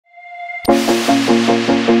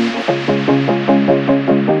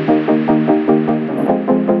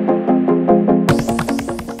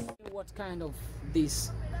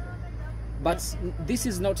But this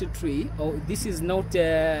is not a tree, or this is not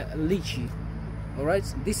a lychee. All right,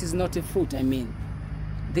 this is not a fruit. I mean,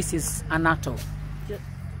 this is anato.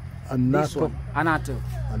 Anato. Anato.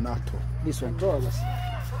 Anato. This one.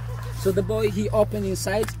 So the boy, he opened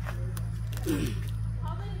inside.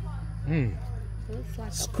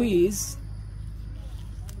 Squeeze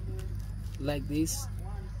like this.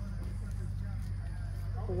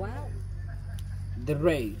 Wow. The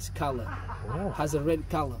red color has a red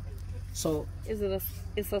color. So is it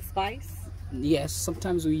it's a spice? Yes,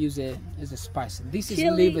 sometimes we use it as a spice. This is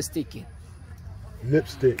Chili. lipstick.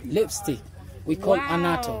 Lipstick. Lipstick. We call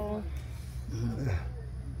anato.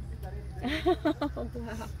 Wow.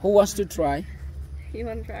 Who wants to try? You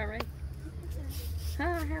want to try, right? I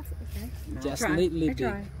have okay. Just a little bit.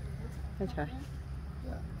 I try.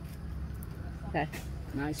 Okay.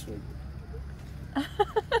 Nice one.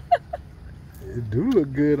 It do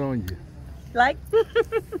look good on you. Like?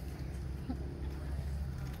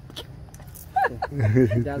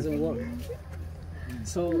 It doesn't work.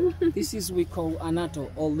 So this is we call anato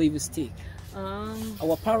or lipstick.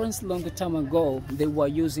 Our parents long time ago, they were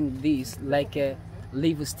using this like a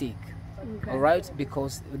lipstick. Okay. All right,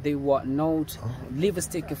 because they were not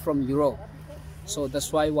lipstick from Europe, so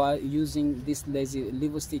that's why we're using this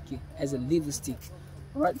lipstick as a lipstick.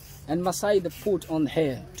 All right, and Maasai they put on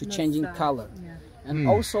hair to changing color, and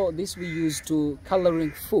also this we use to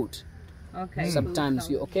coloring food. Okay. Sometimes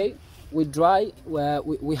we dry,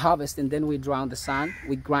 we harvest and then we dry on the sun.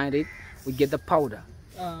 We grind it, we get the powder.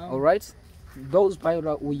 All right, those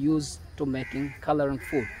powder we use to making coloring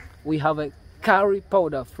food. We have a curry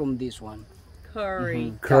powder from this one.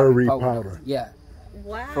 Curry. Curry powder. Yeah.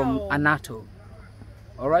 Wow. From anato.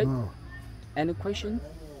 All right. Any question?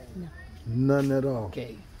 No. None at all.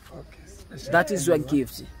 Okay. That is your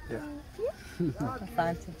gift. Yeah.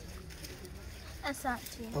 Asante.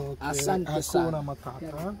 Asante. Okay. Asante sana. Hakuna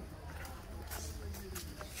matata.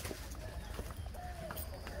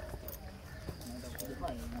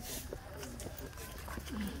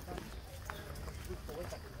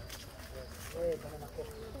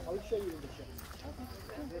 I'll show you in the shop.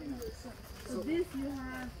 So this you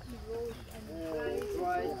have to roast and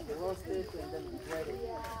Dry, roast it, and then bread it. You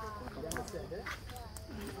understand, eh?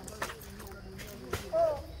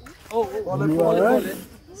 Hold it.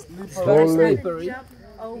 It's very slippery.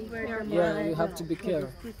 Over Yeah, you have to be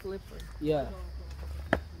careful. Yeah.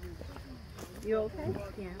 You okay?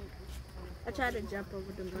 Yeah. I tried to jump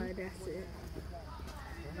over the mud, that's it.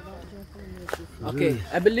 Okay,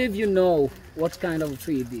 I believe you know what kind of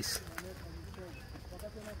tree it is.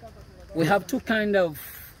 We have two kind of,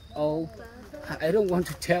 I don't want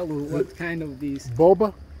to tell you what kind of this.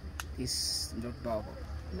 Boba? It's not boba.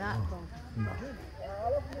 Not boba. No.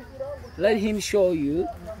 Let him show you.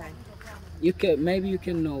 Okay. You can, maybe you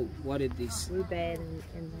can know what it is. We bad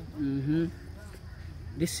in the...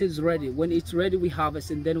 This is ready. When it's ready, we harvest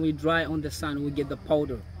and then we dry on the sun. We get the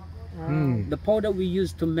powder. The powder we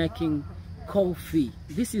use to making coffee.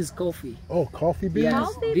 This is coffee. Oh, coffee beans?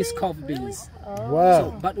 Yes, Coffee these beans? coffee beans. Oh. Wow.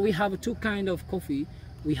 So, but we have two kind of coffee.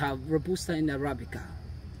 We have Robusta and Arabica.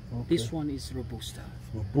 Okay. This one is Robusta.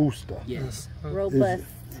 Robusta. Yes. Robust.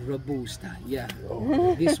 Robusta. Yeah.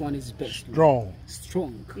 Okay. This one is best. Strong.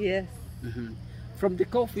 Strong. Yes. From the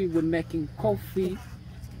coffee, we're making coffee.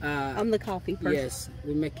 I'm the coffee person. Yes,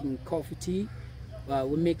 we're making coffee tea.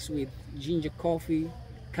 We mix with ginger coffee,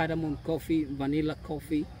 cardamom coffee, vanilla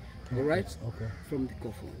coffee. All right. Okay. From the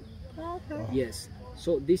coffee. Okay. Yes.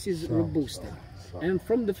 So this is Robusta. And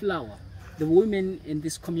from the flower, the women in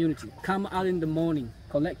this community come out in the morning,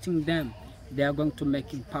 collecting them. They are going to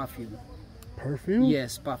making perfume. Perfume?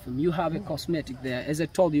 Yes, perfume. You have a cosmetic there, as I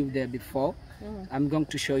told you there before. I'm going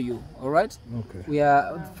to show you. All right. Okay. We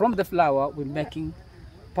are from the flower. We're making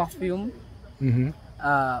perfume.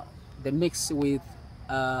 They mix with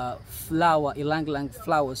flower, ylang-ylang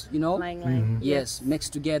flowers. You know. Lang. Yes,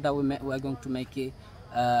 mixed together. We're going to make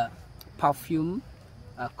a perfume,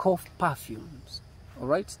 cough perfumes. All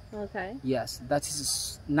right. Okay. Yes, that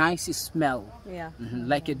is nice smell. Yeah.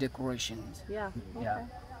 Like a decoration. Yeah. Okay. Yeah,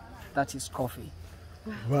 that is coffee.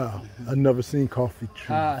 Wow. I've never seen coffee tree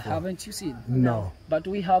before. Haven't you seen? No. But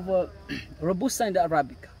we have Robusta and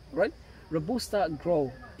Arabica, right? Robusta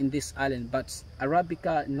grow in this island, but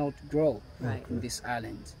Arabica not grow in this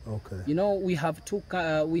island. Okay. You know, we have two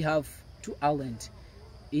islands.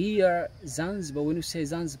 Here, Zanzibar, when you say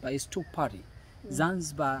Zanzibar, it's two party.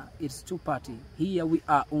 Zanzibar is two party. Here we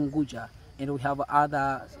are Unguja, and we have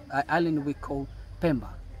other island we call Pemba.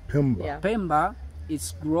 Pemba. Yeah. Pemba,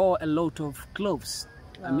 it's grow a lot of cloves.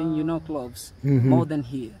 I mean, you know, cloves more than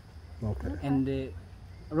here. Okay. And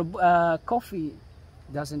coffee,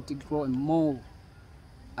 doesn't it grow in more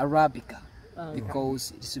Arabica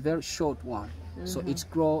because it's a very short one. So it's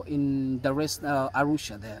grow in the rest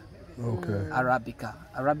Arusha there. Okay. Arabica.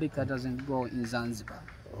 Arabica doesn't grow in Zanzibar.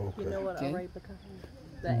 Okay. You know what Okay. Arabica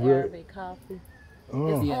is? The Where- Arabic coffee.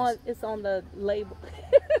 Oh, Yes. It's on the label.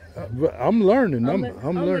 but I'm learning. I'm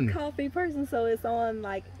I'm learning. a coffee person, so it's on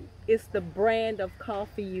like it's the brand of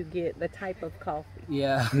coffee you get, the type of coffee.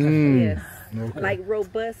 Yeah. Yes. Okay. Like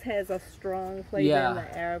Robust has a strong flavor Yeah. in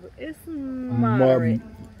the Arabic. It's moderate.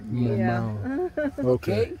 Yeah.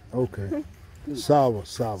 Okay. Okay. Sour.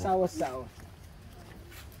 Sour.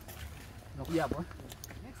 Yeah, boy.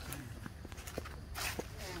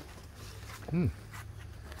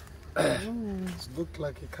 It looked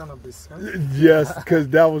like a cannabis, huh? Yes, because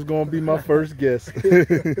that was going to be my first guess.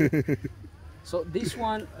 So this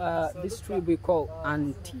one, this tree we call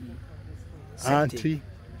antiseptic.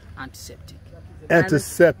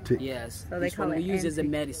 Antiseptic. Yes. So they This call one it we use as a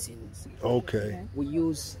anti- medicine. Okay. We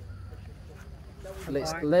use.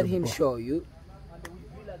 Let's bark. let him show you.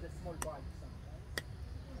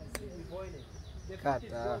 Cut.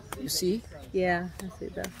 You see. Yeah, I see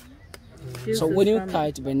that. So when you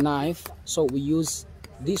cut with a knife, so we use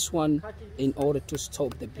this one in order to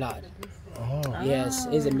stop the blood. Oh, Yes,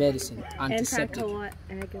 it's a medicine, antiseptic.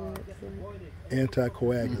 Anticoagulant.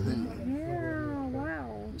 anticoagulant. Yeah,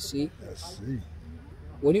 wow. You see, Let's see.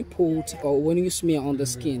 when you put or when you smear on the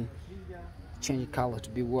skin, change the color to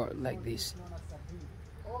be white like this.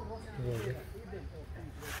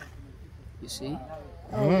 You see,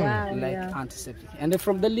 Oh, wow, like yeah. antiseptic, and then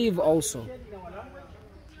from the leaf also.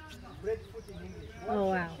 Oh,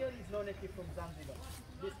 wow.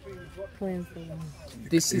 Cleansing.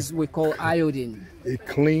 This is we call iodine. It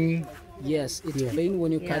clean. Yes, it's clean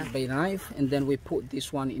when you Yeah. cut by knife, and then we put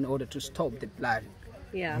this one in order to stop the blood.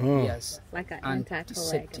 Yeah, Oh. Yes, like an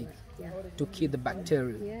antiseptic. anticoagulant. Yeah. to kill the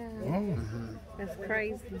bacteria. Yeah, Oh. that's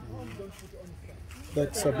crazy.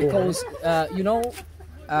 That's a Because you know,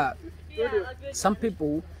 some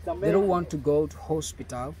people they don't want to go to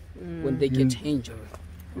hospital when they get injured,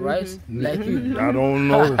 right? Like you. I don't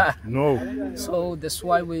know. No. So that's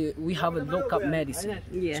why we have a local medicine.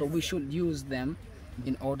 Yes. So we should use them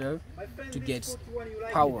in order to get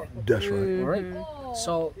power. That's right. All right.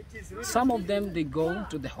 So some of them they go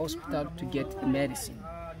to the hospital to get the medicine,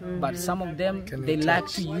 but some of them they like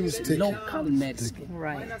to use local medicine.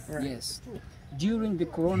 Right, right. Yes. During the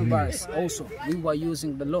coronavirus, also we were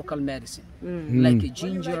using the local medicine, like a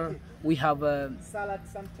ginger. We have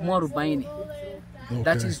mwarubaini.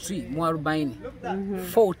 That Okay. is tree mwarubaini.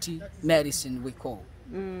 40 medicine we call.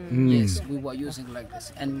 Yes, we were using like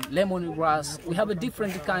this. And lemongrass. We have a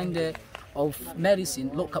different kind of medicine,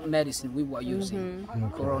 local medicine we were using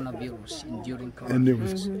coronavirus during corona. And it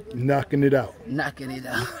was knocking it out. Knocking it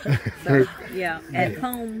out. So, yeah, at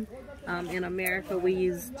home in America we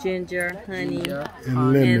use ginger, honey, Ginger,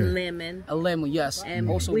 And lemon. and lemon. a lemon, yes. And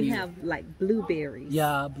Also we have like blueberries.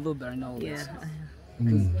 yeah, blueberry, no. Yeah.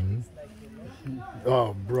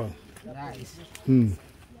 Oh, bro. Nice.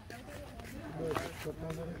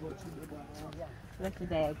 Let the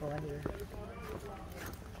dad go ahead.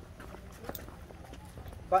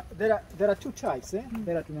 But there are two types, eh?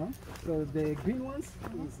 There are two, no? So the green ones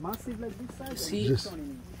is massive like this side, See, Just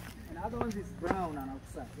and other ones is brown on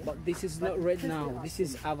outside. Yeah? but this is not red now. This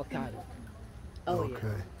is avocado. Oh, yeah.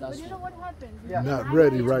 okay. That's You know what happened? Not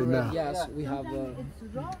ready right now. yes, we have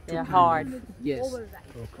They're hard. yes,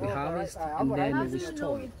 we harvest and then we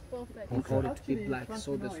store it Perfect. in order to be black.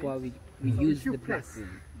 So that's why we use the black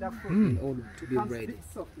in order to be ready.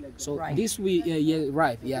 So this we yeah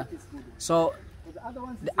right yeah. So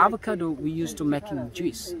the avocado we use to making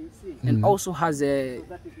juice, and also has a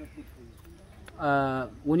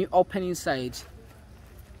when you open inside.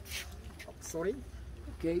 Sorry?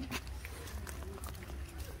 Okay.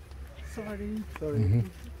 Sorry.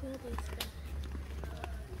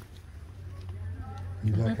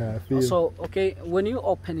 You like how I feel? So okay, when you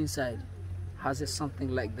open inside, has a something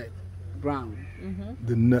like that, brown.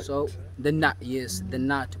 the nut. So the nut, yes, the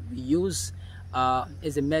nut we use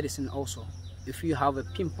as a medicine also. If you have a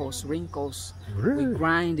pimples, wrinkles, Really? we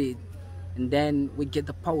grind it, and then we get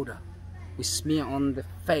the powder. We smear on the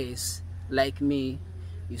face, like me.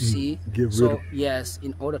 You see. get rid so of- yes,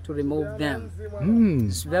 in order to remove them,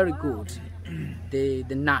 it's very good. The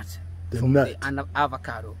nut The from nut. the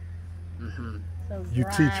avocado. You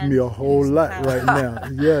teach me a whole lot right now.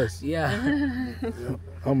 Yes. Yeah.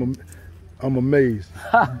 I'm amazed.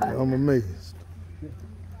 I'm amazed.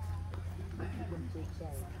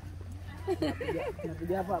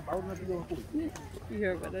 You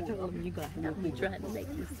heard what I told him? You gonna help me trying to make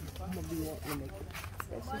this.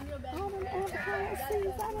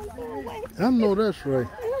 I know that's right.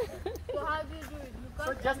 So how do you do it? You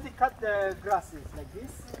So just to cut the grasses like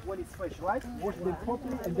this when it's fresh, right? Wash them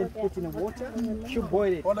properly and then put in the water. You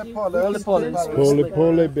boil it. Pole,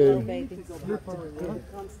 Slowly. baby.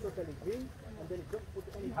 Becomes totally green, and then don't put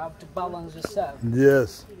any. You have to balance yourself.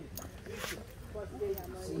 Yes.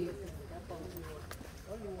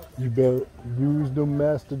 You better use them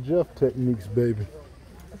Master Jeff techniques, baby.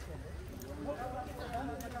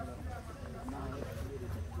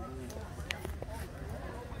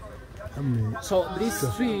 I mean, So this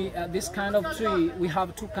tree, this kind of tree, we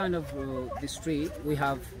have two kind of this tree. We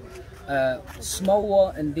have small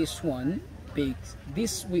one and this one big.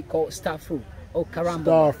 This we call star fruit or carambola.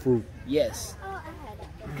 star fruit. Yes,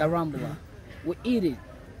 carambola. We eat it,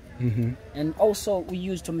 and also we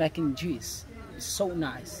use to making juice. It's so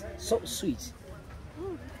nice, so sweet.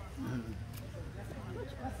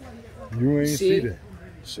 You ain't see See? that.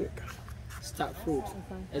 Sick. Star fruit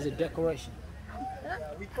as a decoration.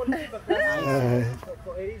 We call it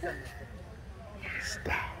for a reason.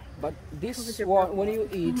 But this one, when you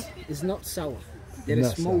eat, is not sour. There is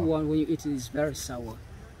Not small sour. one when you eat it is very sour.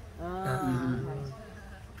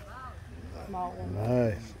 Small one.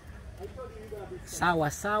 Nice. Sour,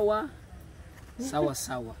 sour, sour,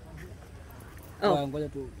 sour. Oh. I'm going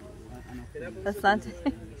to Asante.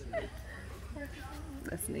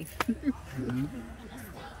 That's neat.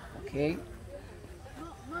 okay.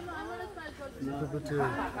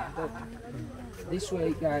 This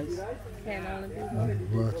way, guys. Can only be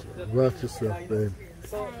Watch yourself, baby.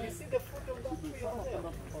 So you see the fruit of that tree?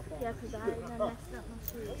 Yeah, because I messed up my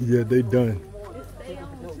food. Yeah, they done. Stay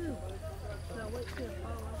on too. So wait till it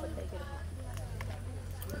fall off and take it off.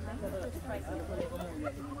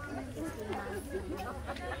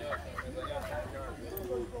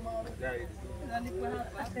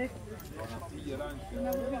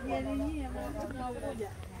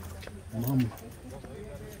 Mama.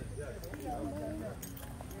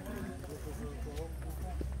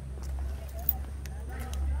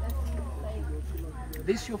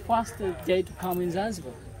 This your first day to come in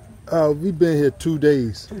Zanzibar? We've been here 2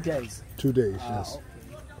 days. 2 days. 2 days, yes.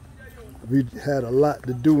 We had a lot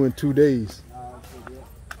to do in 2 days.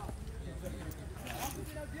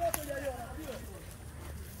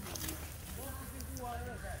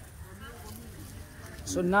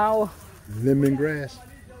 So now, Lemongrass.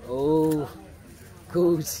 oh,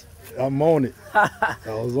 good. I'm on it. I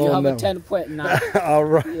was You on have a that 10 point now. one. All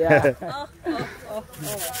right. Yeah.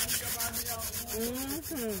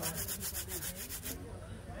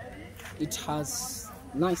 It has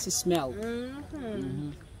nice smell.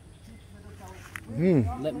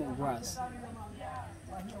 Lemongrass.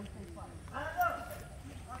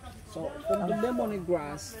 So from the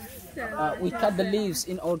lemongrass, we cut the leaves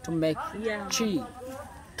in order to make tea.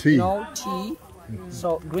 Tea. You know, tea.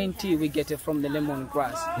 So green tea we get it from the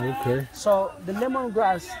lemongrass. Okay. So the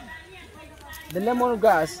lemongrass,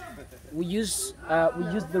 we use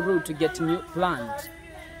the root to get new plant.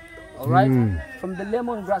 All right. From the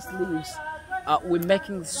lemongrass leaves, we're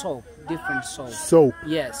making soap, different soap. Soap.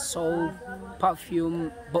 Yes, soap,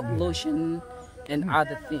 perfume, body lotion, and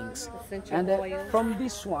other things. And from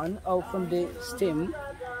this one, or from the stem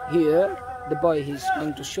here, the boy is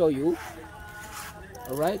going to show you.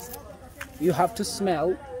 All right. You have to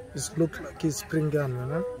smell. It looks like it's spring gun,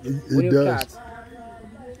 huh? When It you does. cut.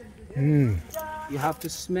 Mm. You have to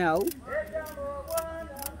smell.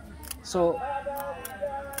 So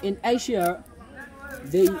in Asia,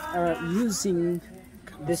 they are using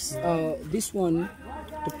this one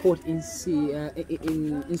to put in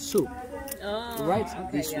in soup. Oh, Right,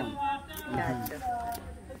 okay, this yeah. one. Gotcha.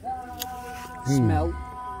 Smell.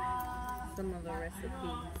 Some of the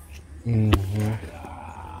recipes.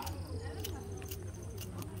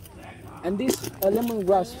 And this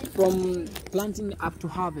lemongrass from planting up to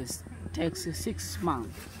harvest takes 6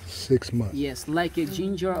 months. 6 months. Yes, like a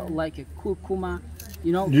ginger, like a curcuma,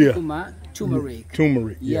 you know, Yeah. curcuma, turmeric.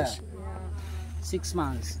 Turmeric, Yeah. yes. 6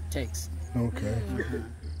 months takes. Okay.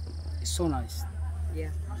 It's so nice. Yeah.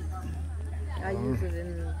 I use it in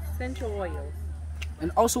essential oils.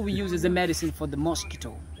 And also we use it as a medicine for the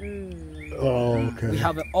mosquito. Oh, okay. We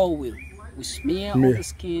have an oil. We smear on the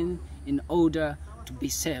skin in order to be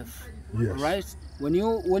safe. Yes. Right? When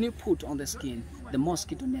you put on the skin, the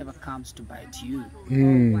mosquito never comes to bite you.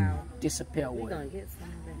 Mm. Wow. Disappear We're away. gonna get some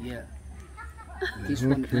of that. Yeah. This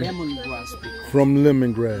one lemongrass pickle. From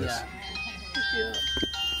lemongrass. Yeah.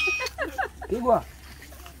 Igwa.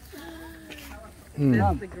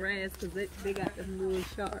 That's the grass because they got them little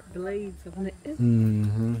sharp blades on it.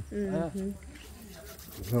 Mm-hmm. Yeah.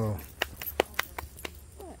 Oh.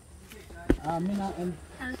 Mina, and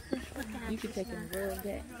You can take it real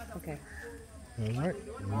good. Okay. All right,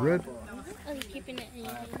 you ready? Oh, you're keeping it in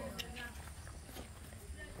your hand.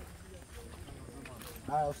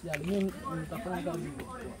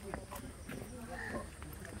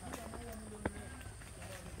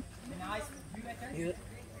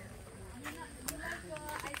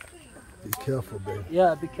 Be careful, baby.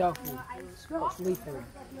 yeah, be careful. Smells lethal.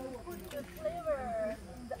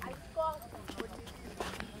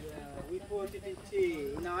 We put it in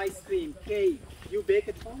tea, in ice cream, cake. You bake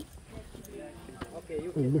it home? Okay,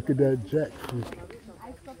 you Oh, look at that jackfruit.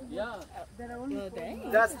 Yeah.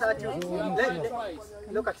 That's that you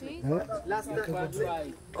look at me. Huh? Last time.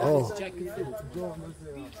 Right. Oh, Jackfruit.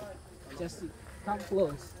 Just come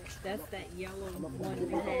close. That's that yellow one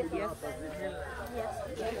we had yesterday.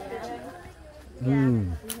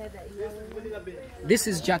 mm. This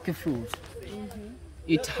is jackfruit.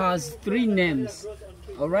 It has 3 names.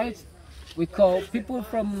 All right. We call people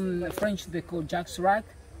from French. They call Jack Chirac.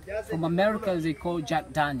 From America, they call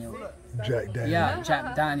Jack Daniel. Jack Daniel. Yeah,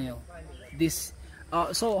 Jack Daniel. This.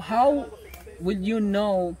 So how will you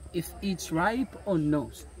know if it's ripe or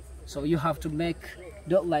not? So you have to make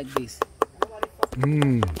dot like this.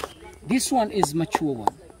 Mm. This one is mature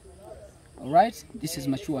one. All right. This is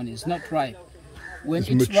mature one. It's not ripe. When it's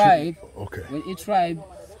mature. ripe, Okay. when it's ripe,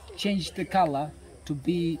 change the color to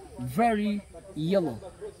be very yellow.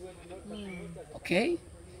 Okay.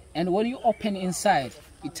 And when you open inside,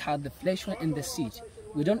 it has the flesh and the seed.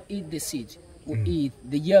 We don't eat the seed. We eat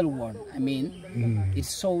the yellow one. I mean,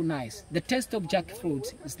 it's so nice. The taste of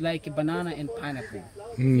jackfruit is like a banana and pineapple.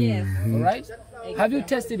 Yes. All right. Have you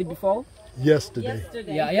tasted it before? Yesterday.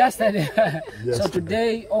 Yeah, yesterday. So Yesterday.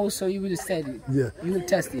 today also you will taste it. Yeah. You will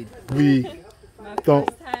test it. We don't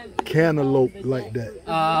cantaloupe like that.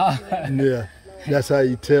 Yeah. That's how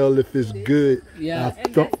you tell if it's good. Yeah. I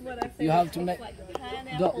thought, You have to make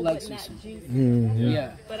dot like but not sushi. juicy.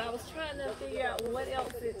 Yeah. But I was trying to figure out what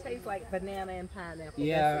else it tastes like banana and pineapple.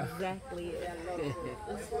 Yeah. That's exactly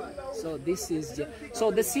it. So this is so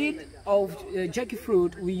the seed of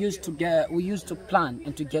jackfruit we used to plant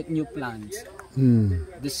and to get new plants.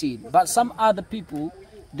 The seed, but some other people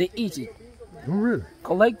they eat it, oh, really?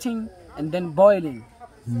 collecting and then boiling.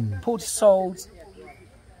 Put salt,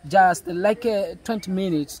 just like 20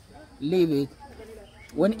 minutes, leave it.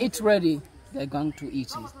 When it's ready, they're going to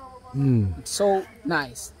eat it. It's so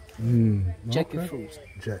nice, jackfruit.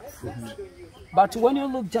 Jackfruit. But when you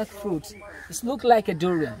look jackfruit, it looks like a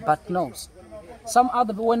durian, but no. Some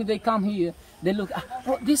other, when they come here, they look,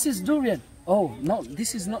 oh, this is durian. Oh, no,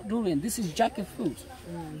 this is not durian, this is jackfruit.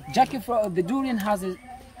 Jackfruit, the durian has a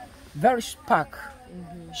very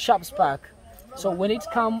sharp spark. So when it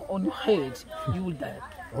comes on your head, you will die.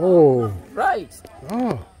 Oh. Right,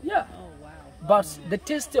 Oh. yeah. But the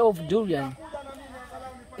taste of durian,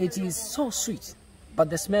 it is so sweet, but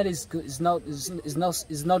the smell is good. Is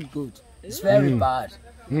not good. It's very bad.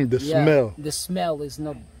 The Yeah, smell. the smell is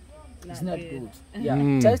not good.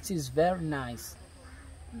 Yeah, taste is very nice.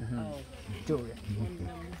 Durian.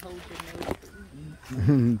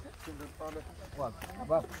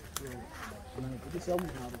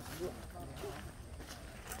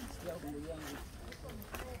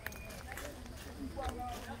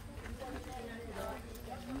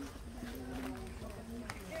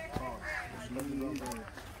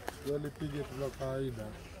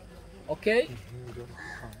 Okay.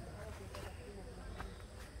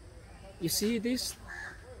 You see this?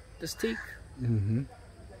 The stick? Do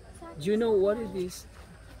you know what it is?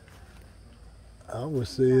 I would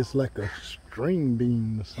say it's like a string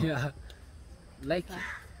bean or something. Yeah. Like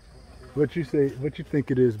What you say? What you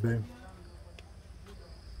think it is, babe?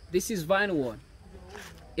 this is vinewood.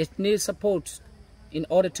 It needs support in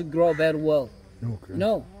order to grow very well. Okay.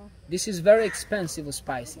 No, this is very expensive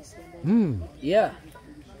spices. Yeah.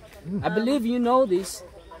 I believe you know this.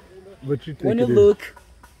 What you think When you it is? look,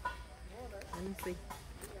 Let me see.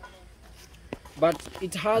 but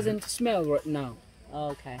it hasn't smell right now.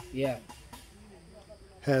 Okay. Yeah.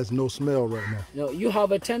 Has no smell right now. No, you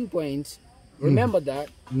have a 10 points. Remember that.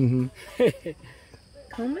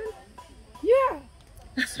 Cumin? Yeah.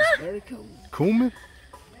 This is very cool. Cumin?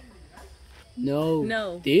 No.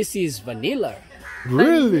 No. This is vanilla.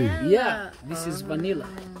 Really? Yeah. This is vanilla.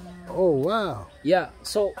 Oh, wow. Yeah.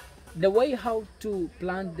 So the way how to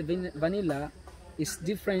plant the vanilla is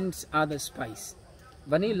different other spice.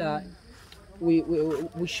 Vanilla, we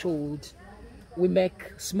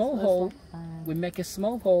make small hole. We make a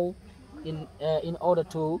small hole in order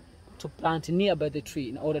to plant nearby the tree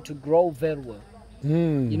in order to grow very well.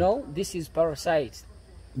 You know, this is parasite.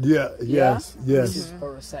 Yeah, yes, Yeah? This yes, is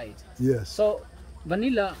parasite. yes. So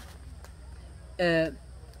vanilla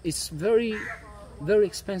it's very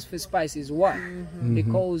expensive spices. Why?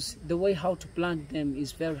 Because the way how to plant them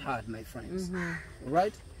is very hard, my friends.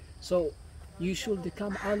 Right? So you should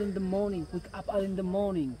come early in the morning, wake up early in the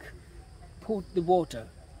morning, put the water.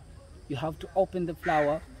 You have to open the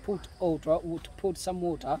flower, put some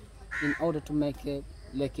water in order to make it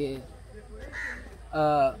like a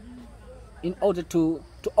in order to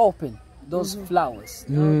open those flowers.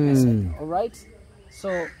 All right.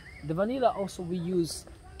 So the vanilla also we use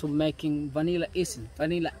to making vanilla essence,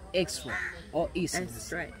 vanilla extra or essence.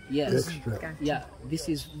 Extract. Yes. Extract. Yeah. This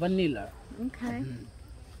is vanilla. Okay.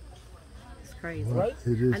 It's crazy. Right.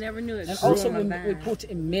 It is. I never knew it. And grew also on a we vine. put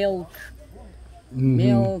in milk,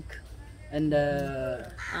 and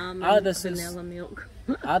other vanilla milk,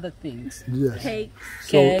 other things, Yes.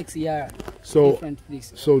 cakes, yeah. So Different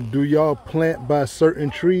things. so do y'all plant by certain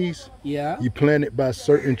trees? Yeah. You plant it by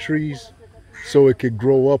certain trees so it could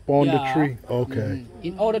grow up on the Yeah. tree? Okay.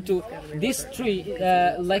 In order to this tree,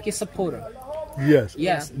 like a supporter. Yes.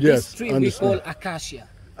 Yes. Yes, This tree we call understand. acacia.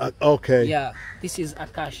 Okay. Yeah. This is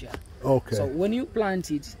acacia. Okay. So when you plant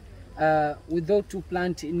it, without to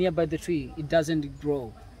plant nearby the tree, it doesn't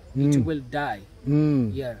grow. It will die.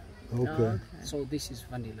 Yeah. Okay. So this is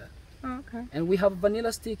vanilla. Oh, okay. And we have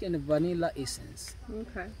vanilla stick and vanilla essence.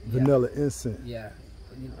 Okay. Vanilla incense. Yeah.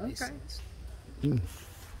 Vanilla essence. And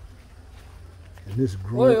it's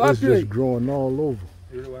growing. Oi, It's wapi? just growing all over.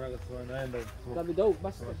 Like a little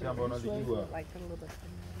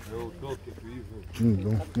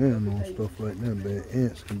Don't stand on stuff like that, man.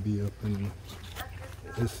 Ants can be up in there.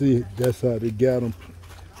 And see, that's how they got them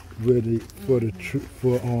ready for the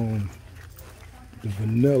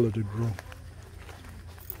vanilla to grow.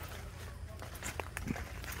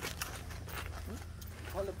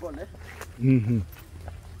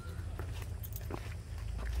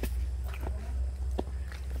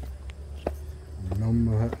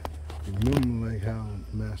 Remember like how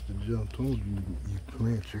Master Joe told you, you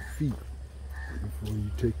plant your feet before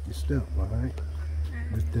you take your step, all right?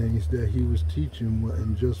 The things that he was teaching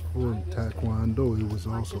wasn't just for Taekwondo, it was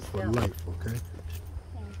also for life, okay?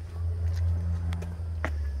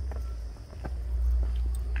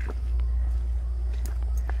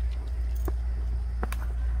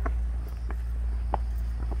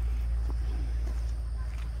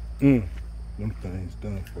 Them things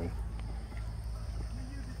done for.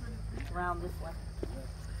 Round this way.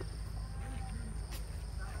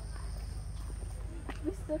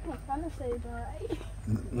 We still can kind of say right.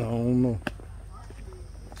 I don't know.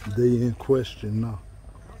 They in question now.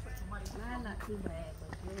 Mine not too bad,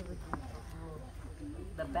 but yours is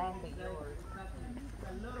the back of yours.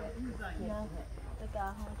 No, they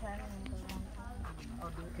got home training and go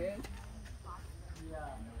on. Okay.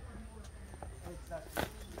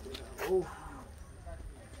 Oh.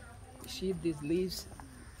 You see these leaves?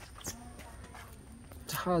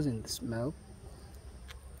 It hasn't smell.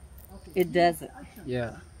 It doesn't.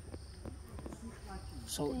 Yeah.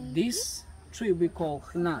 So this tree we call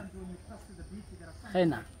henna.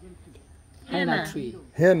 Henna. Henna tree.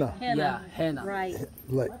 Henna, Yeah, henna. Right.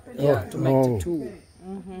 like, Yeah, to make the tool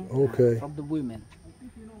okay. from the women.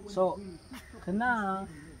 So henna,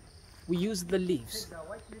 we use the leaves.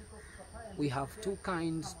 We have two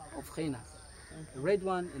kinds of henna, the red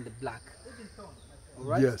one and the black. All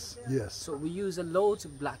right? Yes, yes. So we use a lot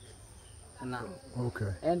of black henna.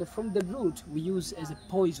 Okay. And from the root we use as a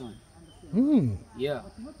poison. Yeah.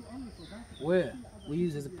 Where we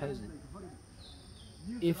use as a poison.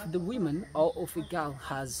 If the woman or if a girl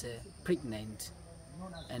has pregnant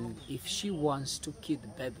and if she wants to kill the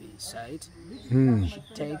baby inside, she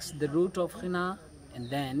takes the root of henna and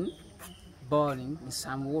then boiling in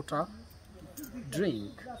some water,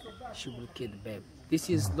 drink, she will kill the baby. This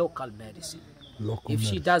is local medicine. Local If she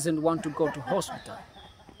medicine. doesn't want to go to hospital,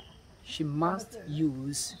 she must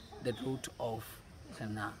use the root of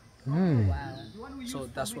henna. So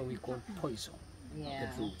that's what we call poison. Yeah.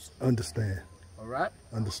 The roots. Understand, All right.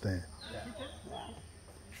 understand.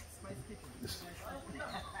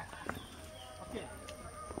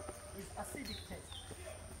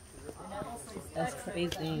 That's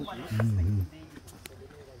crazy.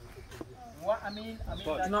 What I mean that's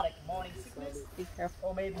like morning sickness Be careful.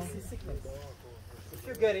 or maybe seasickness. If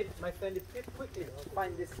you get it, my friend, quickly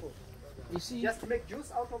find this food. You see, Just make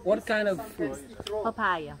juice out of what this. kind of Sometimes fruit? it raw.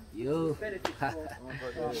 Papaya. You, Benefit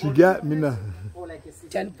for, She got me now. or like a season.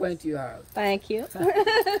 10 point you have. Thank you.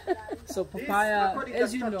 So papaya, according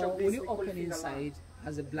as to you the know, structure of when this, you we call open it finger inside,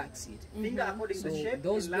 has a black seed. Finger according So to shape.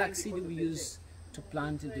 those and line black seed because we they use to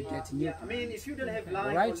plant and to get new I mean, if you don't have lime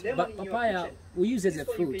or right? lemon But in your papaya kitchen, we use as a this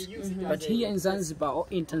one you fruit. can use it But as here in Zanzibar or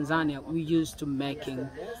in Tanzania, we used to making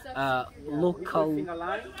local, finger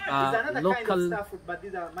lime. There's another kind of local. star fruit, but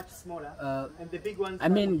these are much smaller. And the big ones. I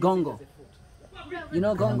mean gongo. You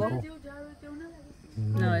know gongo?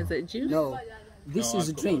 No, is it juice? No. This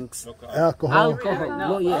is drinks. Alcohol.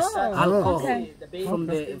 Alcohol. Oh, yes. Alcohol okay.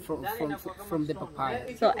 from the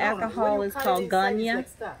papaya. So alcohol is called ganya.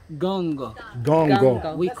 Gongo.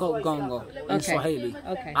 Gongo. We call gongo in Okay. Swahili.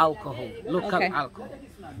 Okay. Alcohol. Local Okay. alcohol.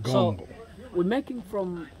 So Gongo. we're making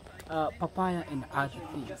from papaya and other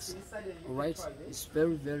things. Alright? It's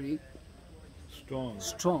very, very strong.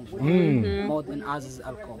 More than others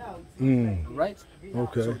alcohol. Right?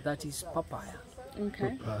 Okay. So that is papaya.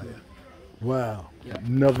 Okay. Papaya. Wow. Yeah.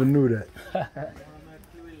 Never knew that.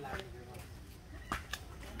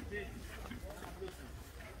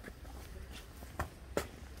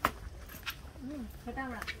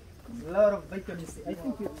 A lot of vitamin C. I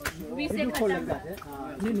think you call like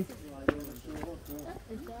that. Nini?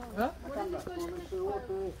 That's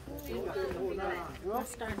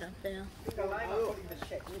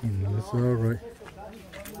all right.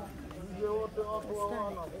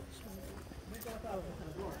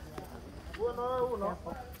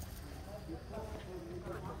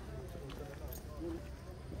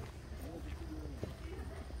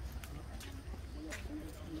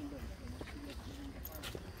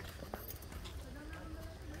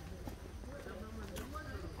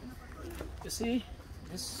 You see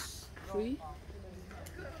this tree?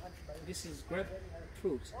 This is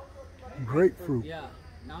grapefruit. Grapefruit. Yeah,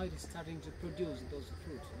 now it is starting to produce those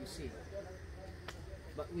fruits, you see.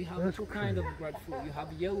 But we have That's two kinds of grapefruit. You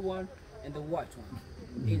have yellow one and the white one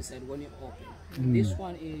inside when you open. This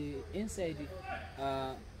one is inside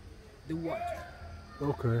the white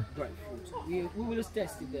Okay. grapefruit. We will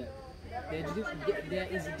test it there. There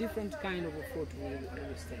is a different kind of a fruit we will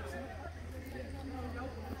test.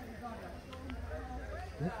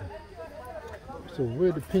 So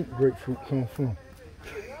where the pink grapefruit come from?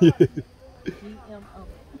 GMO.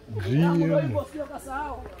 GM.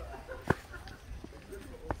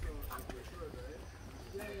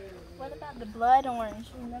 What about the blood orange?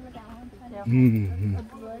 Remember that one time? Mm-hmm. The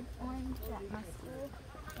blood orange at my school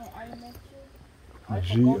in elementary. I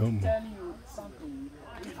forgot to GM. tell you something.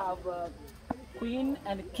 We have queen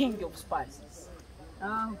and king of spices.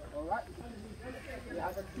 All right. We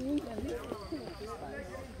have a king and king of spices.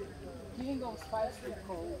 King of spices we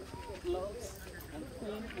call cloves, and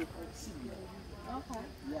queen we call cinnamon. Okay.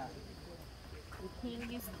 Yeah. The king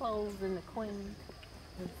is cloves and the queen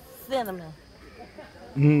is cinnamon.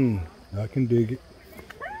 I can dig it.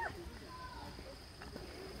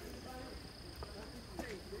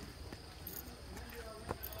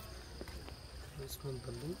 This one,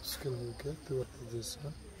 the leaves, can you get what is this? Huh?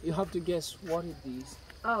 You have to guess what it is.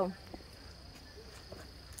 Oh,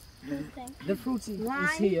 The fruit is Lime.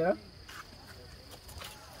 here.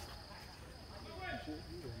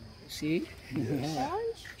 See?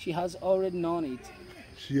 Orange? She has already known it.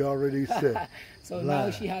 She already said So now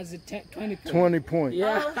Lime. she has a 20 point. 20 points.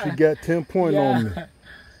 Yeah. She got 10 points on me.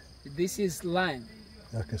 This is lime.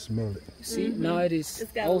 I can smell it. See, now it is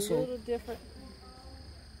it's got also, a little different.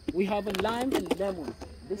 we have a lime and lemon.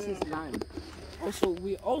 This is lime.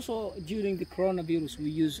 Also, during the coronavirus,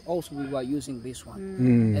 we were using this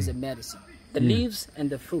one as a medicine. The leaves and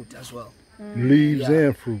the fruit as well. Leaves Yeah.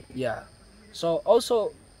 and fruit. Yeah. So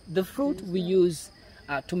also, the fruit we use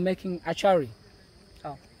to making achari.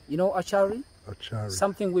 Oh. You know achari? A cherry.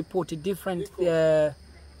 Something we put a different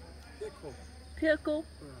Pickle.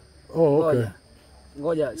 Oh, okay.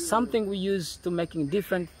 Goya. Something we use to making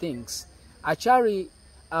different things. Achari,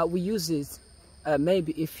 we use it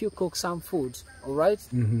maybe if you cook some food, all right?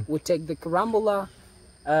 We take the carambola,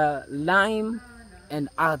 lime, and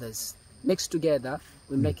others mixed together.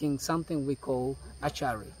 We're making something we call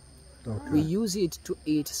achari. Okay. We use it to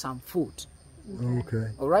eat some food, Okay.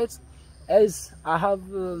 all right? As I have,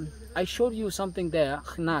 I showed you something there,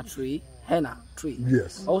 henna tree.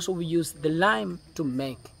 Yes. Also, we use the lime to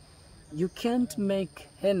make. You can't make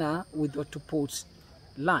henna without to put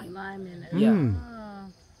lime. Lime in it. Yeah. Okay.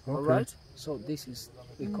 All right. So this is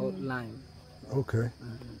we call lime. Okay.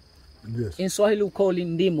 Yes. In Swahili, we call it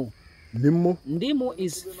ndimu. Limo. Ndimu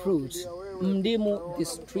is fruit. Ndimu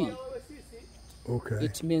is tree. Okay.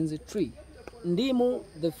 It means a tree. Ndimu,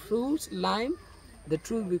 the fruit, lime, the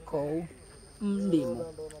tree we call ndimu.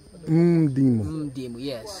 Dimo. Ndimu,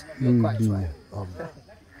 yes. You're quite right. All right.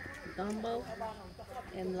 Gumbo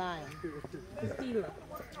and lime. Tequila.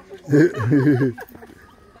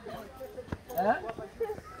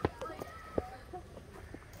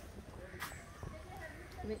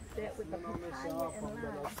 mix that with the papaya and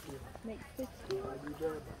lime. Makes it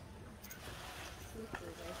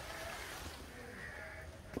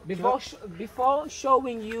Before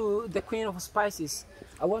showing you the queen of spices,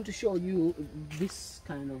 I want to show you this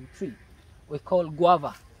kind of tree we call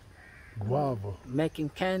guava. Guava. Making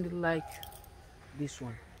candy like this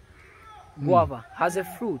one. Guava has a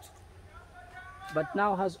fruit, but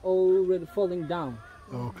now has already falling down.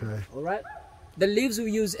 Okay. All right. The leaves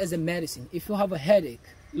we use as a medicine. If you have a headache,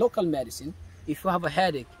 local medicine. If you have a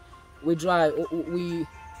headache, we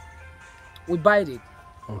bite it.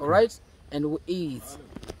 Okay. All right, and we eat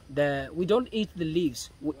we don't eat the leaves.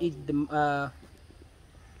 We eat the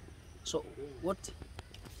so what?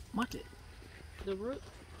 Mate. The root?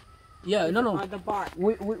 Yeah, no. Or the bark?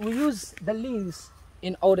 We use the leaves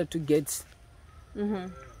in order to get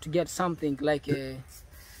something like a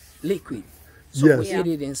liquid. So Yes. we eat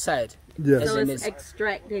it inside. Yes. So As it's in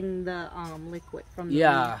extracting the liquid from the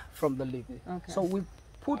yeah, from the liquid. Okay. So we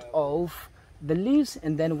put off the leaves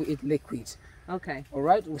and then we eat liquid. Okay. All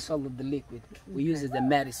right, we swallow the liquid. We use it as a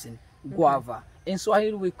medicine. Guava. In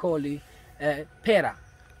Swahili we call it pera.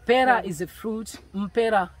 Pera is a fruit.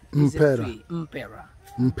 Mpera is a tree. Mpera.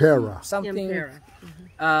 Impera. Something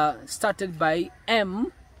Impera. started by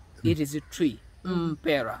M. It is a tree.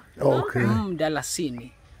 Mpera. Okay.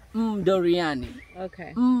 Dalasini. Doriani.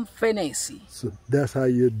 Okay. Fenesi. So that's how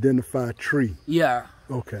you identify tree. Yeah.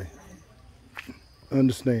 Okay.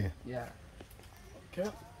 Understand. Yeah. Okay.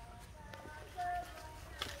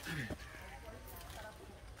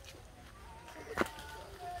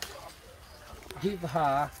 Give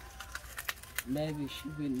her, maybe she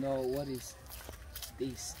will know what is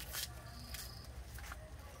this.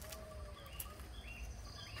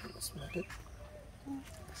 Smell it.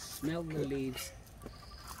 Smell the leaves.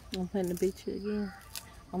 I'm putting the picture again.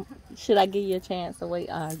 Should I give you a chance to wait?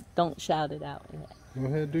 Don't shout it out. Go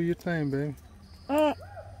ahead, do your thing, baby. I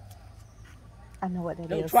know what that is.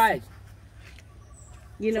 Don't try it.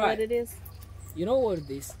 You know Try what it is? You know what it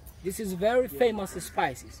is? This is very famous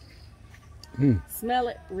spices. Smell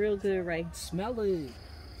it real good, Ray. Smell it.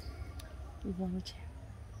 You want to check?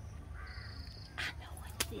 I know what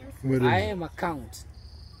it is. What is I it? am a count.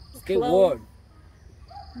 Okay, Clove.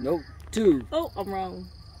 1. No, 2, Oh, I'm wrong.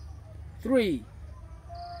 3.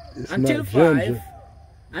 It's Until not 5. ginger.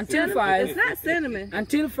 Until Cinnamon. 5. It's not cinnamon.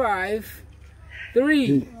 Until 5.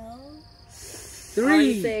 3. I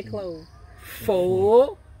already 3. said clove.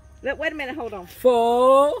 4. Wait a minute, hold on.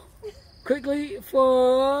 4. Quickly,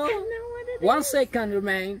 4. I know what it is. 1 second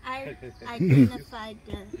remain. I identified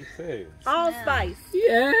the Allspice.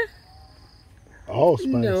 Yeah. Allspice.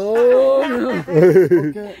 No, no.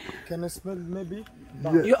 Okay. Can I smell maybe?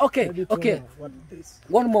 You, okay, Maybe to okay. know what this?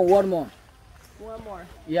 One more. One more.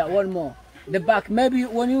 Yeah, one more. The back. Maybe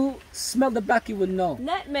when you smell the back, you will know.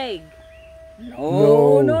 Nutmeg.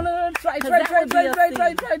 No. Try. that would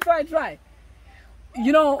be a Try.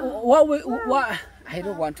 You know what? I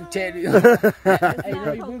don't want to tell you. I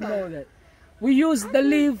know you will know that. We use the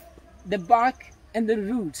leaf, the bark, and the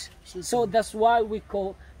roots. So that's why we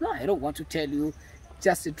call. No, I don't want to tell you.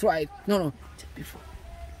 Just to try it. No. Before.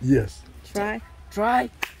 Yes. Try. Try.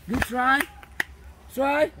 You try.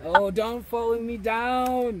 Try. Oh, don't follow me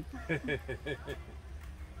down.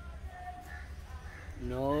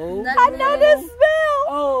 No. I know the smell.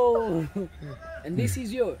 Oh. And this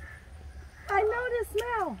is yours. I know the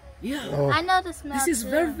smell. Yeah. I know the smell. This is too.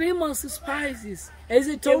 very famous spices. As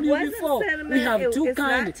I told It you wasn't before, cinnamon, we have it- two it's not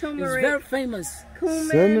kinds. It's turmeric. very famous. Cumin.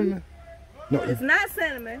 Cinnamon. No, It's not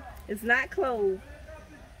cinnamon. It's not clove.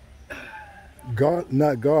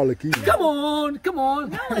 not garlic either. Come on.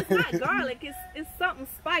 No, it's not garlic. It's something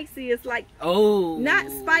spicy. It's like Oh.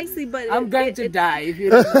 not spicy, but I'm going to die if you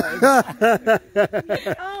don't know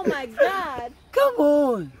it. Oh my God, Come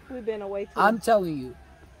on. we've been away too. I'm telling you.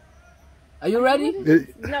 Are you ready?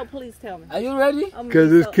 No, please tell me. Are you ready? I'm 'Cause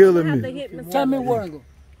gonna it's be killing I'm gonna me. have to hit Tell me myself. Warango.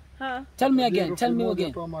 Huh? Tell me again. Tell me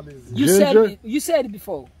again. You Ginger? said you said it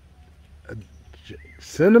before.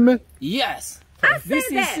 Cinnamon? Yes. I said This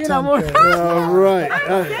is that. cinnamon. All right. I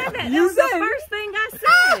said that. You That was the said it. first thing I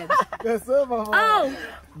said. Yes, sir, Oh,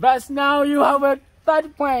 But now you have a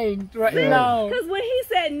third point right now. because when he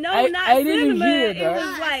said no, I not didn't cinnamon, hear it that. was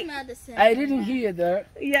I like, smell the same. I didn't hear that.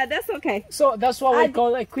 yeah, that's okay. So that's why I we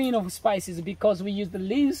call it queen of spices, because we use the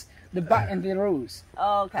leaves, the bark, and the roots.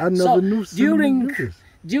 Oh, okay. I never So, knew cinnamon do this.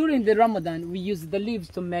 During the Ramadan, we use the leaves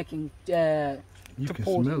to making You can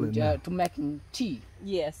smell it now. to making tea.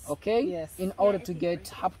 Yes. Okay. Yes. In order to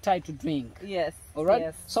get appetite to drink. Yes. All right.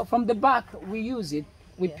 Yes. So from the back, we use it.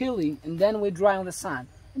 We Yes. peel it, and then we dry on the sun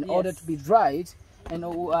in order Yes. to be dried. And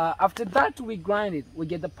after that, we grind it. We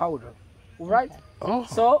get the powder. All right. Oh.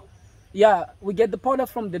 So, yeah, we get the powder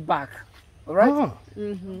from the back. All right. Oh.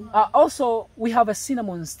 Also, we have a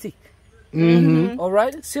cinnamon stick. All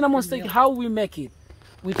right. Cinnamon stick. How we make it?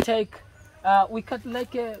 We take, we cut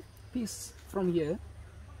like a piece from here,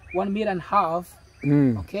 1.5 meters.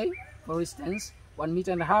 Okay. For instance, 1.5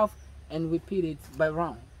 meters, and we peel it by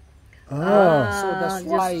round. So that's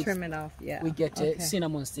why just trim it off. Yeah. we get a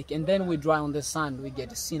cinnamon stick, and then we dry on the sun. We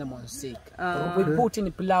get a cinnamon stick. We Okay. put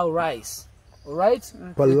in pilau rice. All right.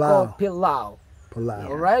 We Pilau. call pilau. Palau.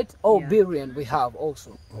 All right. Oh, Yeah. biryani we have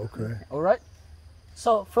also. Okay. All right.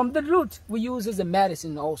 So from the root we use as a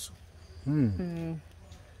medicine also. All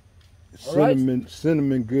right.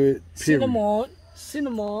 Cinnamon good. Period.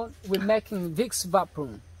 Cinnamon. We're making Vicks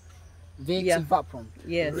Vaporub. Vicks Yeah. Vaporub.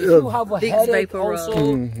 Yes. If you have a Vicks headache, Vapor Rub.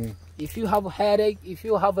 also, if you have a headache, if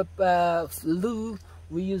you have a flu,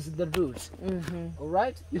 we use the root. All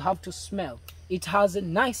right, you have to smell. It has a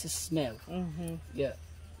nice smell. Yeah.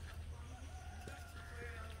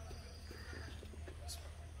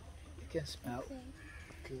 You can smell.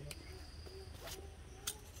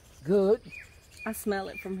 Good. I smell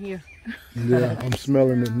it from here. Yeah, I'm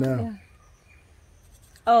smelling it now.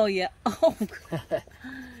 Oh yeah. Oh.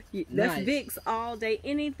 That's Nice. Vicks all day.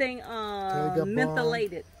 Anything Tiger Balm.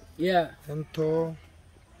 mentholated. Yeah. Ento.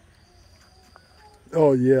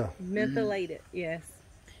 Oh yeah. Mentholated. Yes.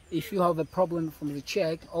 If you have a problem from the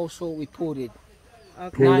check, also we put it.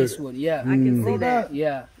 Okay. Nice one. Yeah. I can see that.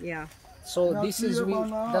 Yeah. Yeah. So this is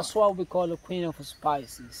that's why we call it queen of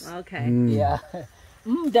spices. Okay. Yeah.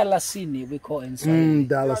 Dalasini we call in Swahili.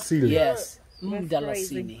 Dalasili. Yes. That's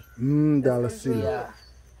Dalasini. Dalasili. Yeah.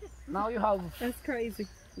 Now That's crazy.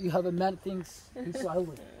 you have a many things in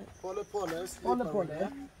Swahili. Pole pole. Pole pole.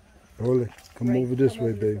 Ole, come over this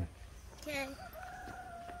way, baby. Okay.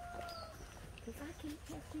 Because I can't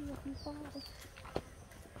catch you if you fall.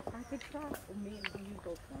 I could try. Me and you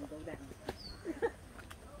both gonna go down.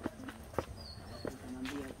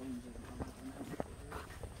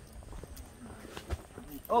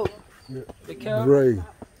 Oh, the carrot. Gray.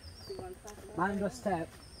 Mind the step.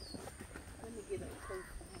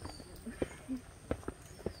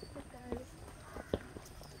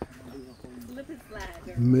 Slip and slide,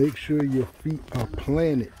 girl. Make sure your feet are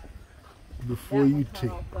planted before you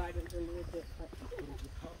take.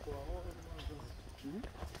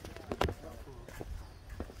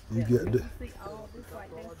 You got to. See all this right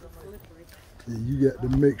there is slippery. You got to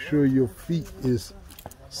make sure your feet is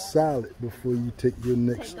solid before you take your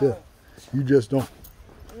next step. You just don't.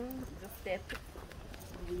 Just step it.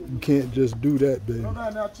 You can't just do that, baby.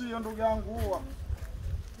 That's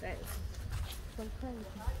So crazy.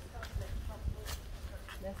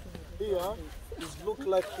 Here, it look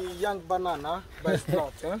like a young banana, but it's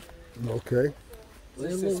not. Eh? Okay. This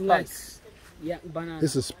This is is like spice. yeah, banana.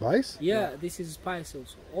 It's a spice? Yeah, this is spice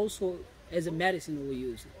also. Also, as a medicine we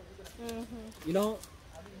use it. You know,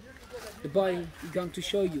 the boy is going to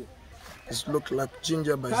show you. It look like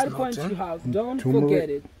ginger, but it's Five not. points Eh? you have. Don't Turmeric. forget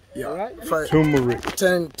it. Yeah. All right. Turmeric.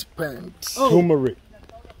 10 pence. Oh, Turmeric.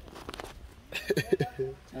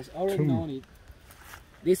 I've already known it.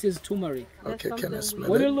 This is turmeric. Okay, can I smell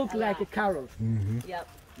What it? it look like a carrot? Yep.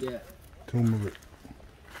 Yeah. Turmeric.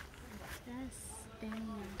 That's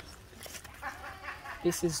dangerous.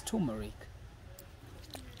 This is turmeric.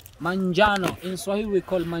 Manjano. In Swahili we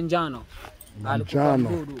call manjano.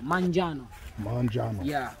 Manjano. Manjano. Manjano.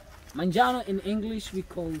 Yeah. Manjano in English we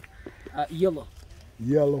call yellow.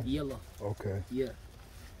 Yellow. Yellow. Okay. Yeah.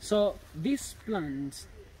 So this plant,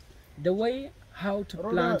 the way how to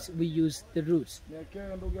plant, we use the roots.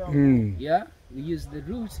 Yeah, we use the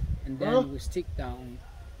roots and then we stick down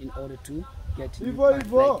in order to get the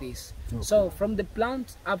plant like this. So from the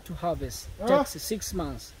plant up to harvest takes 6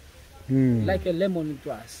 months, like a lemon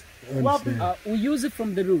grass. Understand. We use it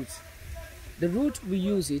from the roots. The root we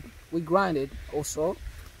use it, we grind it also.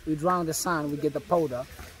 We dry on the sun, we get the powder.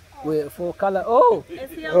 We for color. Oh,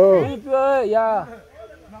 Oh, yeah.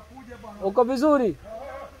 Uko vizuri.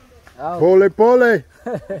 pole pole.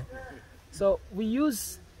 So we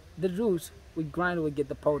use the roots, we grind, we get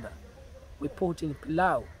the powder. We put in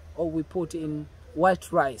pilau or we put in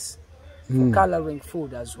white rice for coloring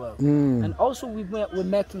food as well. And also we're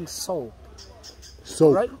making soap,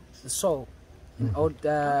 So, right? The soap or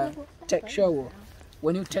the take shower.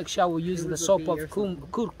 When you take shower, use the soap of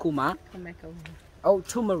curcuma Come back over here. or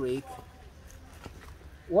turmeric.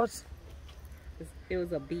 What's It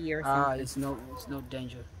was a bee or something. it's no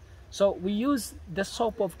danger. So we use the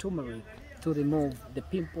soap of turmeric to remove the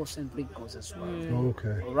pimples and wrinkles as well.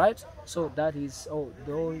 okay. All right. So that is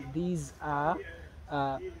these are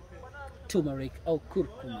turmeric or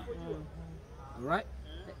curcuma. All right.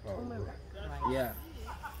 Yeah.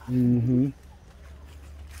 Mm-hmm.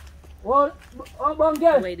 Oh,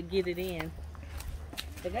 Bonge. Way to get it in.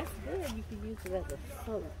 But that's good. You can use it as a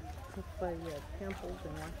soap for your pimples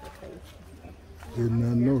and wash your face. Did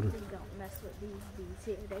not notice. Definitely don't mess with these bees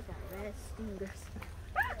here. They got red stingers.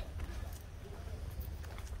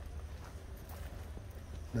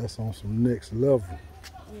 That's on some next level.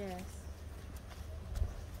 Yes.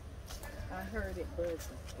 I heard it buzzing.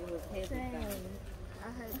 It was heavy. Dang. Down. I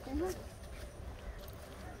heard that.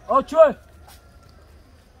 Oh, chui.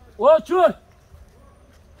 Oh, chui.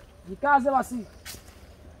 Jikaze basi.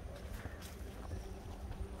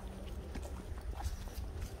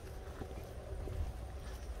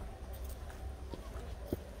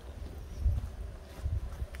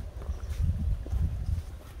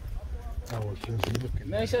 I was just looking.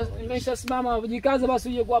 Mesha simama, jikaze basi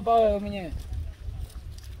uje kwa hapa wewe mwenyewe.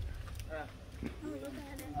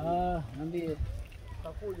 Niambie.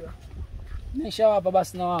 Takuja. Mesha hapa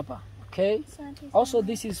basi na hapa. Okay? Also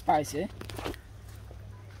this is spice, eh?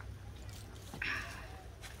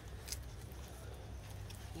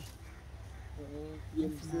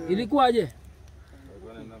 Ilikuwaje?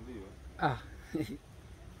 Ah.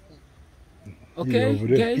 Okay,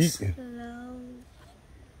 guys. Hello.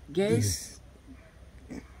 Guys.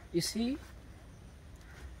 You see?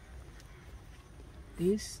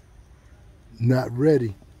 This? Not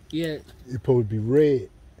ready. Yeah. It's supposed to be red.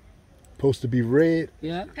 Supposed to be red.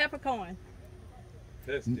 Yeah. Peppercorn.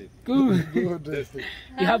 Test it. Good. Test it.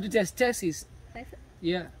 You have to test this. Taste it?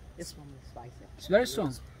 Yeah. This one is spicy. It's very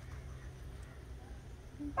strong.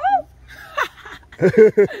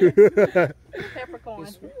 Peppercorn.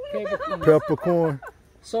 Peppercorn. Peppercorn.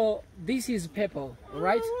 So this is pepper,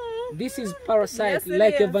 right? This is parasite, Yes, it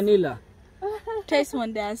like a is. vanilla. Taste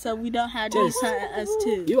one, Dad, so we don't have to Taste. hunt us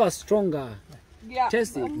too. You are stronger. Yeah.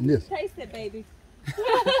 Taste it. Yes. Taste it, baby.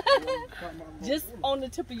 Just on the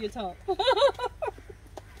tip of your tongue.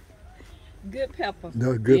 Good pepper.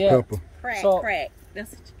 That's good Yeah. pepper. Crack, So- crack.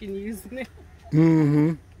 That's what you can use in it.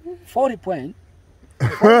 Mm-hmm. 40 point.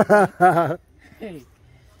 Hey.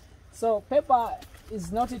 So pepper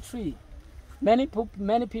is not a tree. Many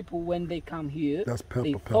people when they come here, That's pepper,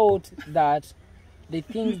 they pepper. thought that they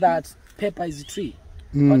think that pepper is a tree,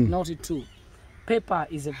 but Mm. not a tree. Pepper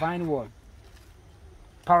is a vine word.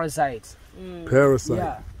 Parasite. Parasite.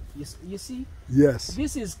 Yeah. You see? Yes.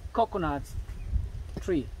 This is coconut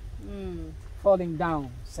tree falling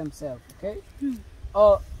down themselves, okay?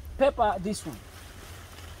 Pepper, this one.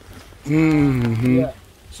 Mm-hmm. Yeah.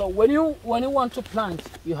 So when you want to plant,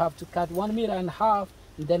 you have to cut 1.5 meters,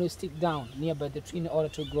 and then you stick down nearby the tree in order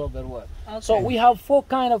to grow very well. So we have 4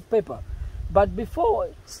 kind of pepper, but before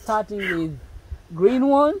starting with green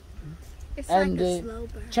one It's and like a slow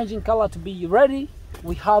burn. changing color to be ready,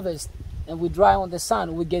 we harvest and we dry on the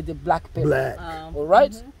sun. We get the black pepper. Black. All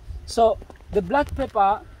right. So the black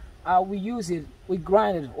pepper, we use it, we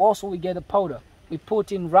grind it. Also, we get the powder. We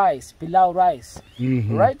put in rice, pilau rice,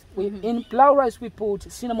 Mm-hmm. right? In pilau rice, we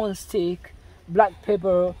put cinnamon stick, black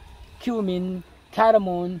pepper, cumin,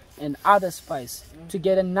 cardamom, and other spice to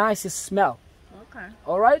get a nice smell. Okay.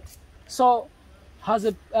 All right. So has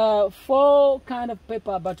a 4 kind of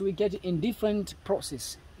pepper, but we get it in different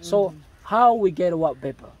process. So how we get white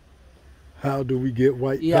pepper? How do we get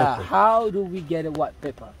white Yeah. pepper? How do we get a white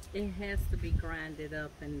pepper? It has to be grinded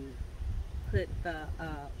up and put the,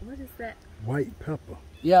 what is that? White pepper.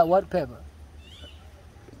 Yeah, white pepper.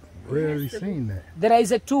 Rarely seen that. There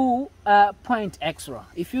is a 2 point extra.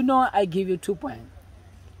 If you know, I give you 2 point.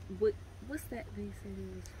 What's that they say?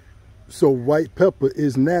 So white pepper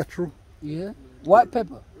is natural. Yeah. White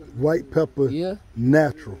pepper. White pepper, Yeah.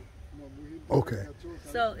 natural. Okay.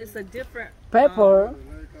 So it's a different Pepper.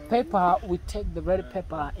 Pepper. We take the red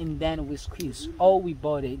pepper and then we squeeze, or we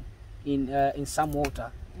boil it in some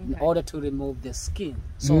water in order to remove the skin.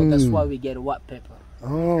 So that's why we get white pepper.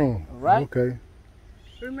 Oh. Right. Okay.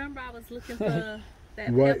 Remember, I was looking for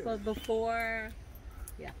that White- pepper before.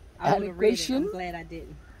 Yeah, I Any would have read it. question? I'm glad I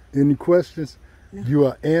didn't. Any questions? You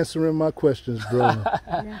are answering my questions, brother.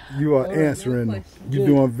 You are answering them. questions. You're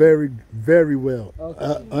doing very, very well. Okay.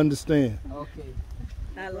 I understand. Okay.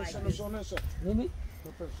 I like it. Nini?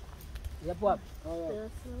 Yapo hapo.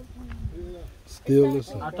 Still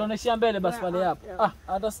listen. Atuoneshia mbele basi pale hapo. Ah,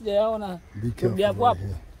 hata sijaona. Be careful Turudi hapo right hapo.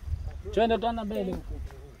 here. Twende tuana mbele huko.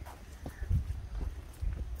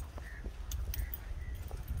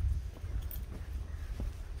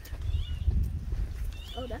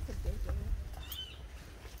 Oh, that's a big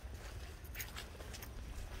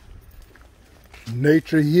one.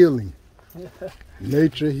 Nature healing.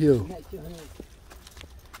 Nature healing.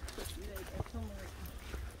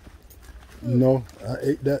 No, I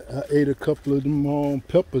ate that. I ate a couple of them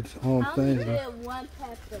peppers How many things. did one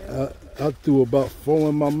pepper? I threw about 4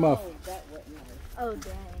 in my mouth. Oh, that wasn't nice. Oh,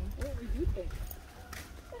 dang. What would you think?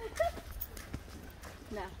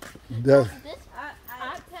 No. That,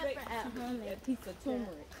 I pepper at home and a piece of turmeric.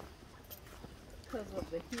 Because of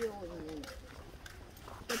the healing.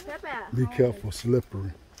 The pepper at be home careful, slippery.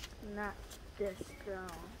 is not this strong.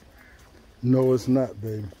 No, it's not,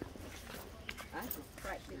 baby. I just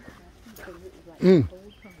cracked it because it was like Mm.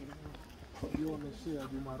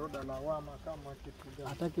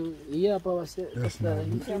 Ataki yeye hapa wase That's not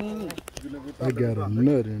it. nini? I got a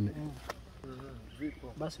nut in it.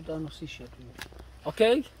 Basi utanusisha tu.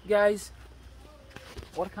 Okay, guys.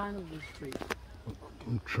 What kind of this tree?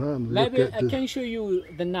 I'm trying to look Maybe at I this. can show you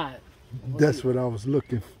the nut. That's what I was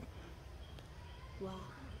looking for.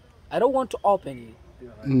 I don't want to open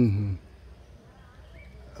it. Mm-hmm.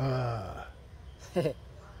 Ah. That's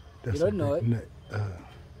You don't a know big it? nut.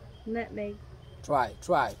 Nutmeg. Try.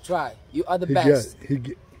 You are the He best. got, he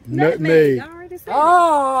get nutmeg. I already said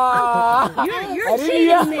Ah! You're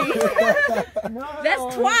cheating me.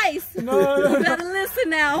 That's twice. No. You better listen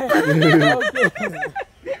now.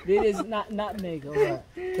 This is not nutmeg, all right.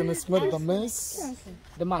 Can I smell the mess?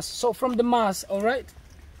 The mass. So from the mass, all right.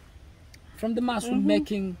 From the mass, we're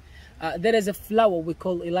making. There is a flower we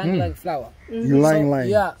call ilang ilang flour. You lang.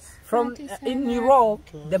 Yeah. From in Europe,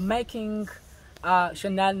 they're making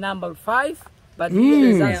Chanel number 5, but here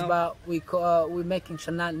in Zanzibar we're making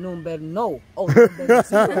Chanel number no. Oh, number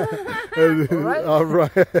 0. Alright? All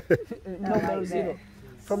right. Number 0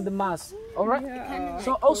 from the mass. All right.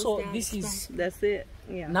 So also this is That's it.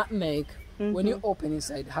 Yeah. nutmeg. When you open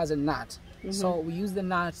inside, it has a nut. So we use the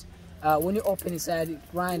nut. When you open inside,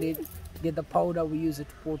 grind it, get the powder. We use it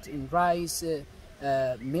to put in rice,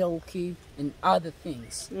 milky, and other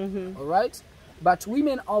things. All right. But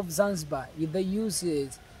women of Zanzibar, they use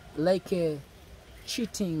it like a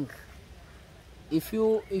cheating. If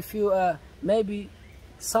you maybe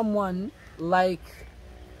someone like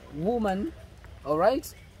woman, all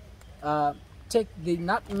right, take the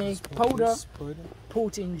nutmeg powder,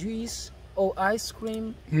 put in juice or ice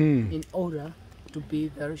cream in order to be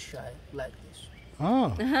very shy like this.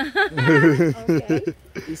 Ah. Okay.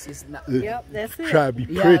 This is not Yep, that's it. Try to be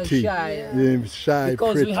Yeah, pretty. shy. Yeah, shy,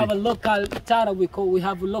 because pretty. we have a local tarab. We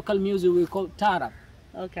have a local music we call tarab.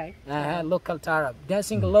 Okay. Local tarab.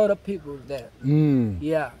 Dancing a lot of people there. Mm.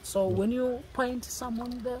 Yeah. So when you point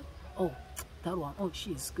someone there, oh, that one, oh,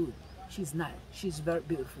 she's good. She's nice. She's very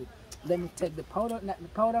beautiful. Then we take the powder,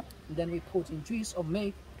 nutmeg powder, and then we put in juice or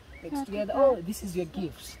milk, mix together. Oh, this is your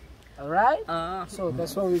gifts. All right. So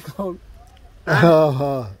that's what we call.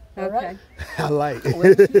 All right. I like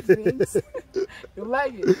When it. she drinks, you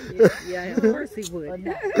like it. Yeah, of course he would. Or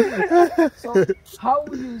not. So how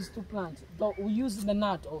we use to plant? Though we use the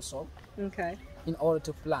nut also Okay. in order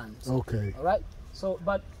to plant. Okay. All right. So,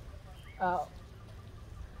 but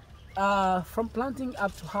from planting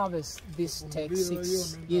up to harvest, this takes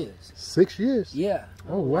 6 years. 6 years? Yeah,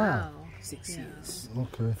 Oh, wow. 6 years.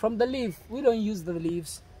 Okay. From the leaf, we don't use the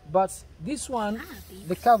leaves, but this one,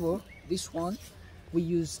 the cover, this one, we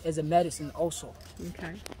use as a medicine also.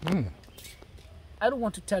 Okay. I don't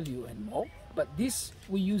want to tell you anymore, but this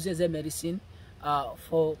we use as a medicine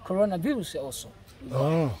for coronavirus also.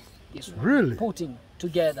 Oh, This one, really? putting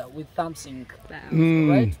together with something, Mm.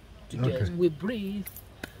 right? Together. Okay. We breathe,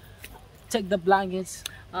 take the blankets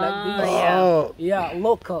like this. Oh, Yeah,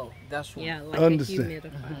 local. That's one. Yeah, like Understand. a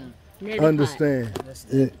humidifier. understand.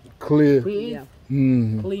 Understand. It, clear. Breathe, Yeah.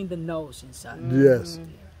 Mm. clean the nose inside. Yes.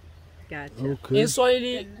 Gotcha. Okay. In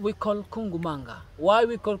Swahili, we call kungumanga. Why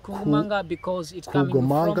we call kungumanga? Because it's coming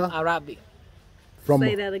Kungumanga? from Arabic. From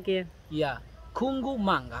Say that again. Yeah,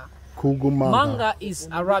 kungumanga. Kugumanga. Manga is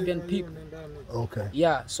Arabian people. Okay.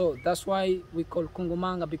 Yeah, so that's why we call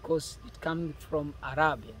kungumanga because it comes from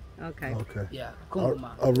Arabian. Okay. Okay. Yeah,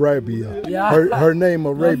 kungumanga. Arabia. Yeah. Her name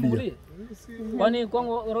Arabia. Kwani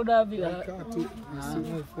kwangu roda vi-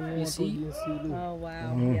 you see? Oh,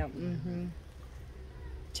 wow. Yeah. Mm-hmm.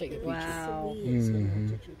 Take a picture. Wow.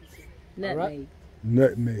 Mm-hmm. Nutmeg.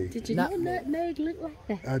 Nutmeg. Did you know nutmeg look like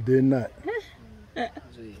that? I did not.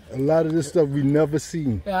 A lot of this stuff we never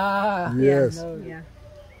seen. Ah, Yes. no. Yeah.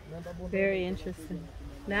 Very interesting.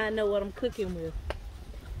 Now I know what I'm cooking with.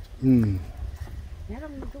 Mm. Now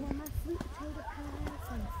I'm doing my sweet potato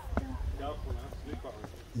pies and stuff.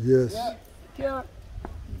 Yes. Yeah.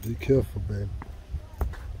 Be careful, babe.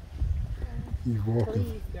 You walking.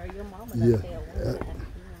 Please, girl, your mama Yeah. done said one.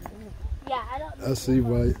 Yeah, I don't I see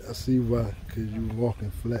why. I see why. Cause you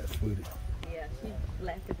walking flat-footed. Yeah, she's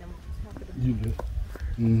laughing at them.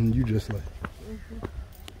 You just like.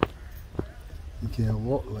 You can't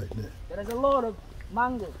walk like that. There is a lot of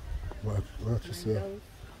mango. Watch yourself.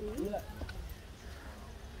 Yeah.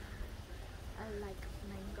 I like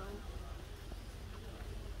mango.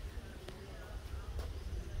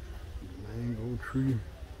 Mango tree.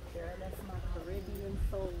 Girl, that's my Caribbean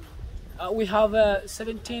soul. We have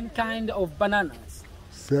 17 kind of bananas.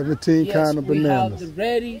 17 Yes, kind of we have bananas. the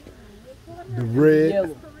red, The red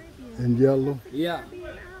yellow. and yellow. Yeah.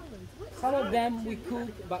 Some of them we cook,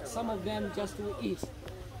 but some of them just we eat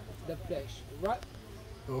the flesh, right?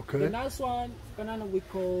 The Okay. nice one banana we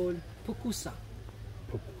call pukusa.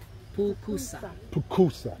 Pukusa.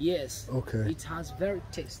 Pukusa. Yes. Okay. It has very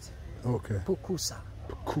taste. Okay. Pukusa.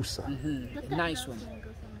 Pukusa. A nice one.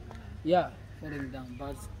 Yeah, falling down,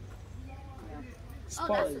 but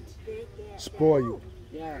spoiled. Spoiled.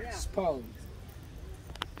 Yeah, spoiled.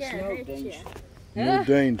 Yeah, Smell rich, danger. No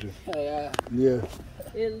danger. Yeah. Yeah.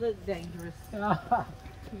 It looked dangerous. Yeah.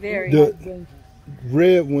 Very. The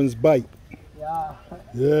red ones bite. Yeah.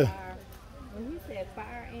 Yeah. When he said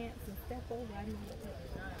fire ants and step over, I knew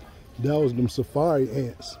That was them safari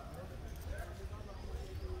ants.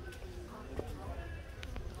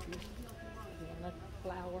 that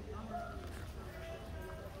flower.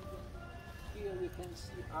 Here we can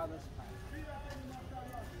see other spices.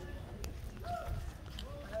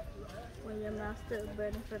 When your mouth still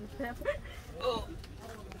burning from the pepper. Oh,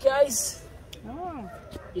 guys, Oh.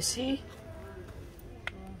 you see?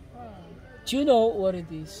 Do you know what it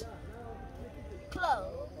is?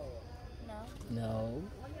 Clove. No. No.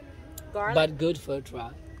 Garlic. But good for a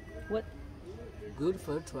try. What? Good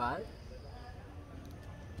for a try.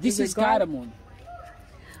 This it is garlic? cardamom.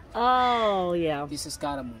 Oh, yeah. This is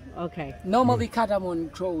cardamom. Okay. Normally, cardamom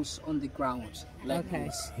grows on the ground like Okay.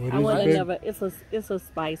 this. What I is would have it? never. It's a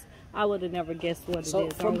spice. I would have never guessed what So it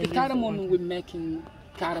is. I from only the used it cardamom, one we're making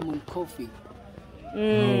cardamom coffee.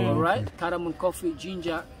 time. All right, cardamom coffee,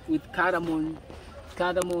 ginger with cardamom,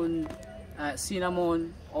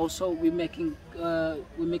 cinnamon. Also, we're making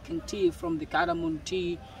tea from the cardamom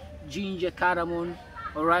tea, ginger cardamom.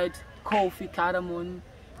 All right, coffee cardamom.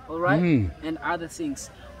 All right, and other things.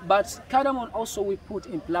 But cardamom also we put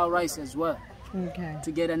in pilau rice as well Okay.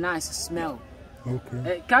 to get a nice smell.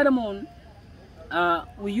 Okay. Cardamom,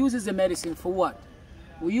 we use as a medicine for what?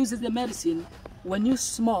 We use as a medicine when you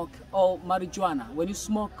smoke or marijuana. When you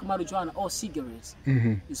smoke marijuana or cigarettes,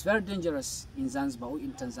 it's very dangerous in Zanzibar or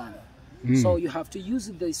in Tanzania. So you have to use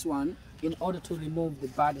this one in order to remove the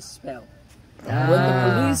bad smell. When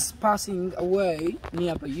the police passing away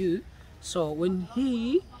nearby you, so when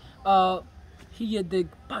he hear the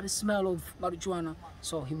bad smell of marijuana,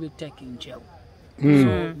 so he will take in jail.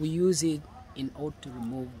 So we use it in order to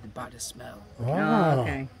remove the bad smell. Ah,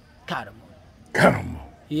 Okay. Cardamom. come on.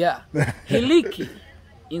 Yeah. Hiliki.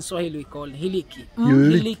 In Swahili we call hiliki.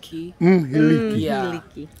 Hiliki. Hiliki. Hiliki. Yeah.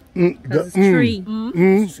 Hiliki. The Because it's tree.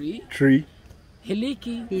 Tree. tree.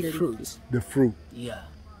 Hiliki. Hiliki. Fruit. The fruit. Yeah.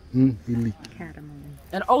 Hiliki. Cardamom.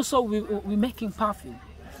 And also we're making perfume.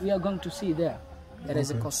 We are going to see there. That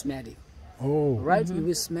is a cosmetic. Oh. Right? You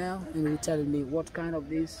will smell and you will tell me what kind of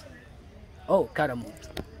this. Oh, cardamom.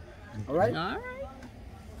 All right? All right.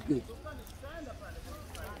 Good.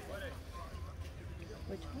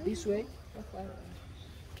 This way.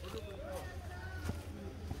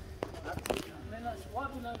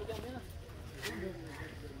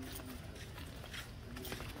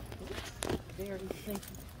 Very simple.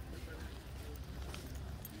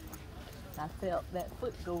 I felt that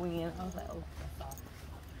foot go in. I was like, oh, that's all.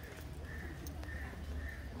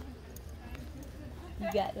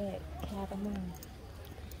 You got that cardamom.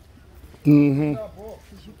 Mm-hmm.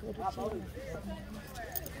 You put it in.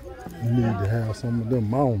 You need to have some of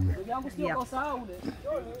them on me. Yeah.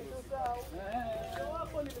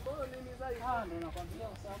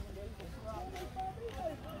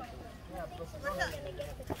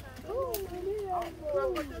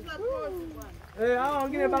 Hao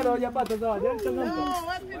wengine bado hawajapata zawadi. Yaani changamka.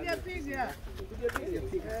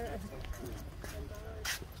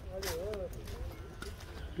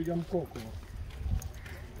 Piga mkoko.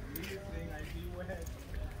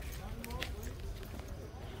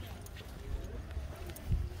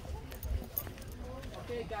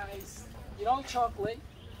 Okay, guys. You know chocolate?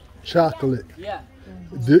 Chocolate. Yeah.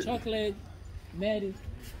 Thi- Chocolate made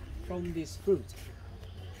from this fruit.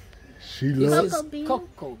 She This loves. is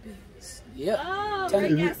cocoa beans. Yeah. Oh, Tell we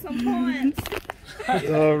me. got some points.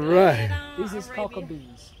 All right. This is cocoa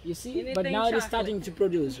beans. You see? Anything But now it's chocolate. starting to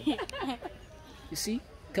produce. You see?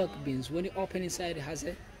 Cocoa beans. When you open inside, it has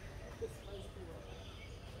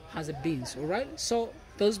a beans. All right. So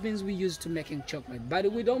those beans we use to making chocolate.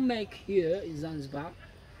 But we don't make here in Zanzibar.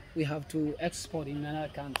 We have to export in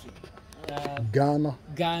another country. Ghana.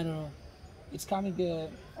 Ghana. It's coming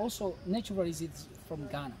also naturally it's from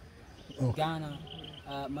Ghana. Okay. Ghana,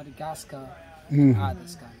 Madagascar, Mhm.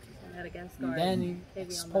 others countries. Madagascar. And then heavy on the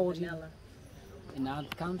exporting vanilla. in other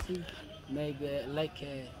country, maybe like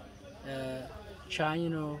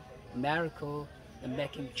China, America, and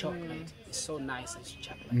making chocolate. It's so nice as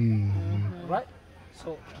chocolate, Mhm. right?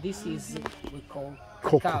 So this is we call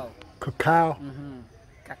Cocoa. cacao. Cacao.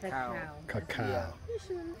 Cacao. Cacao.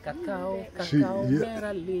 Cacao, She- cacao, yeah.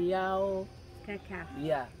 mera liao. Cacao.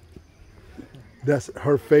 Yeah, That's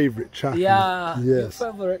her favorite chocolate. yeah. Your Yes.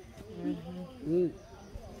 favorite.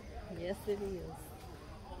 Yes, it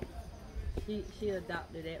is. She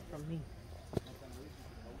adopted that from me.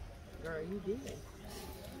 Girl, you did.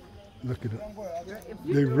 Look at it.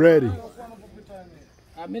 They ready.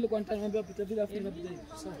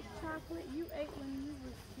 Chocolate you ate when you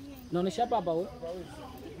was being No, ni siapa bau?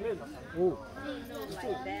 Oh,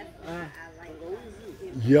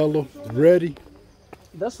 Yellow. Ready.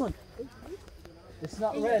 this one. It's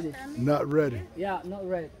not ready. Not ready. Yeah, not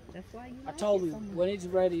ready. That's why you I told you when it's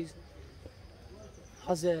ready, it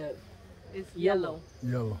has a It's yellow.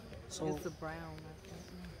 Yellow. so. It's a brown.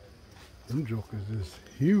 Them jokers is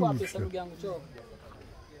huge. though.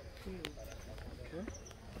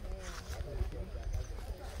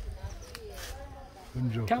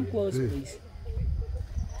 Them jokers Come close, big. please.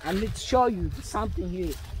 I need to show you something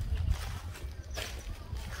here.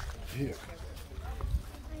 Here.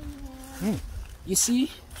 You see?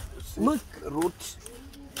 Look, root.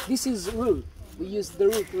 This is root. We use the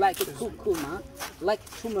root like a curcuma, like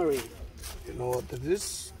turmeric. You know what it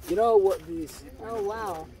is? You know what this? Oh,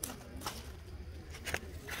 wow.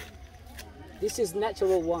 This is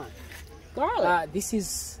natural one. Garlic. This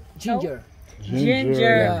is ginger. Ginger.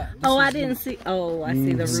 Yeah, Oh, I didn't see. Oh, I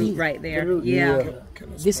see the See, root right there. the root. Yeah.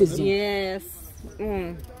 This is Yes.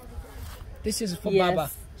 Mm. this is for Yes.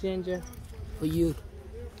 Baba, Ginger. for you.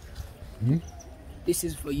 This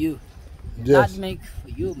is for you. Yes. That make for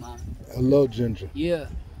you, man. I love ginger. Yeah.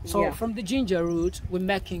 So Yeah. from the ginger root, we're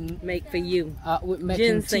making Make for you. tea,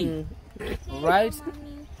 Ginseng. right?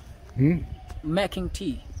 Hmm? Making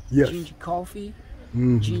tea. Yes. Ginger coffee,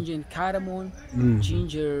 Mhm. ginger and cardamom, Mhm.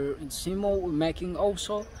 ginger and cinnamon. We're making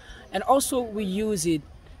also, and also we use it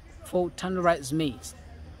for tenderized meat.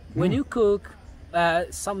 When you cook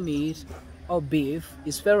some meat or beef,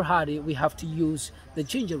 it's very hard. We have to use the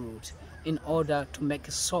ginger root in order to make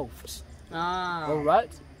it soft. Ah. All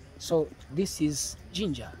right. So this is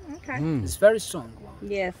ginger. Okay. It's very strong one.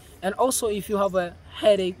 Yes. And also, if you have a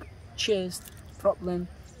headache, chest problem,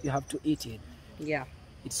 you have to eat it. Yeah.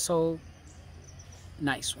 It's so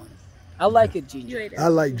nice one. I like it, ginger. ate I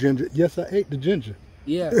like ginger. Yes, I ate the ginger.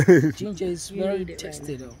 Yeah, ginger is You very need it right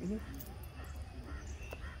tasty though.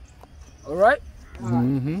 All right.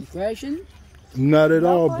 Mm-hmm. Question? Not at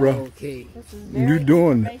all, bro. Okay. You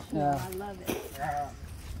doing it. Yeah. I love it.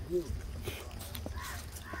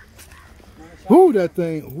 Ooh, that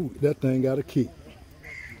thing got a kick.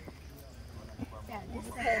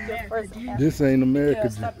 This ain't America.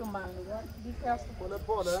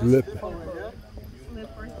 Slipping.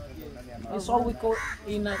 It's all we call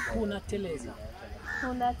in kuna teleza.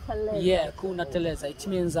 Kuna Talea. Yeah, kuna teleza. It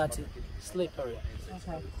means that it's slippery.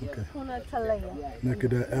 Kuna Talea. Look at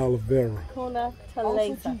that aloe vera. Kuna Also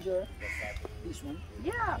Talea. ginger. This one.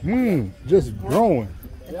 Yeah. Just growing.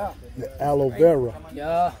 Yeah. The aloe vera.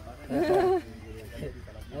 Yeah. Yeah,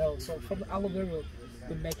 so from aloe vera,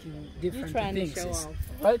 we're making different trying to things. show off.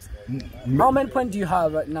 Right? How many points do you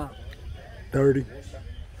have right now? 30.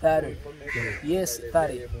 30. Yes,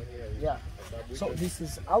 30. Yeah. So this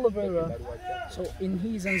is aloe vera. So in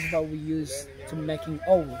here Zanzibar we use to making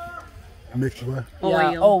oil. Mixed with.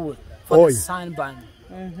 Yeah, Oil. oil for Oil. the sunburn.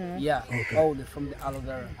 Yeah, Okay. oil from the aloe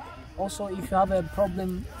vera. Also, if you have a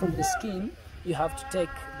problem from the skin, you have to take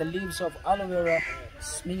the leaves of aloe vera,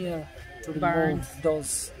 smear to remove Burn.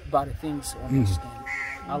 those bad things on the skin.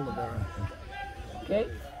 Aloe vera. Okay?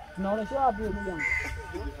 Tunaonesha wapi ndugu yangu?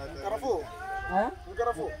 Eh?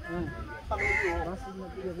 Basi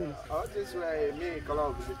tunapiga vile.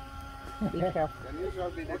 Be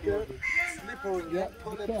careful.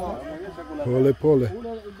 Pole pole.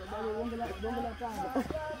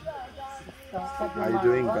 How you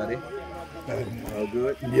doing, buddy? All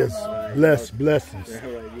good? Yes. Blessings.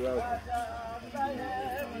 You're welcome.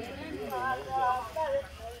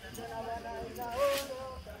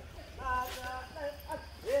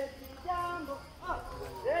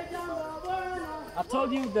 I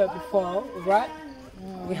told you that before, right?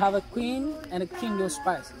 We have a queen and a king of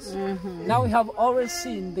spices. Now we have already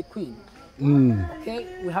seen the queen. Okay,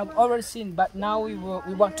 we have already seen, but now we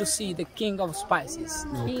want to see the king of spices.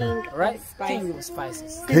 King Right? of spices. King of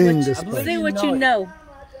spices. King of I spices. believe See you what know you it. know.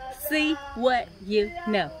 See what you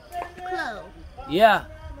know. Clove. Yeah.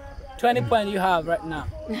 20 points you have right now.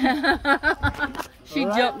 She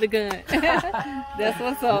Alright. jumped the gun. That's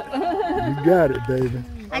what's up. You got it, baby.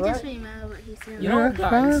 I just remember what he said. You know, Yeah,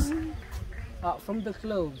 guys, from the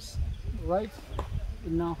cloves, right?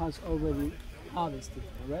 It now has already harvested,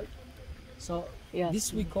 right? So Yes.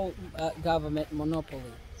 this we call government monopoly.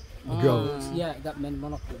 Go. Yeah, government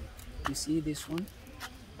monopoly. You see this one?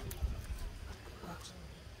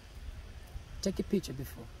 Take a picture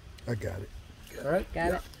before. I got it. All right?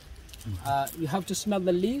 Got it. You have to smell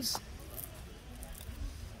the leaves.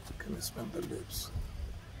 Can I smell the lips?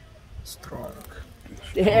 Strong.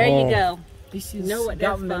 There you go. This is Know what that's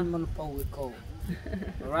government for. monopoly we call.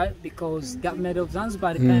 All right? Because government of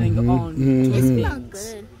Zanzibar depending on two things.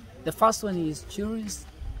 Good. The first one is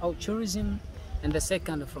tourism, and the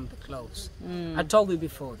second from the cloves. I told you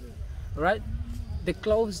before, right? The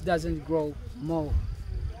cloves doesn't grow more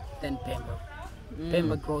than Pemba.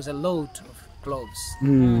 Pemba grows a lot of cloves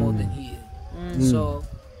more than here. So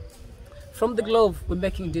from the clove, we're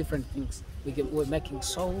making different things. We're making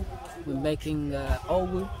soul, we're making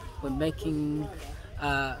oil, we're making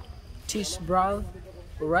fish broth,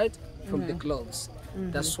 right? From the cloves.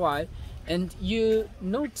 That's why. And you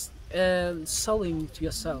not selling to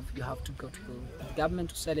yourself. You have to go to the government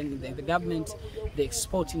to sell it. The government, they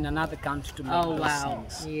export in another country to make Oh, those wow.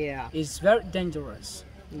 things. Yeah. It's very dangerous.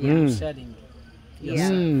 Yeah. Selling Yeah.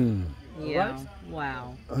 yourself. Yeah. Right?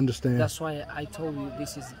 Wow. Understand. That's why I told you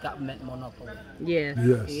this is government monopoly. Yes.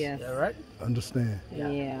 Yes. Yes. Yeah, right? Understand.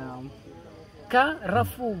 Yeah.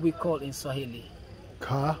 Karafu we call in Swahili.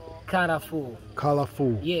 Karafu.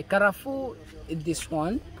 Kalafu. Yeah, karafu is this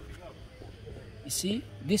one. You see?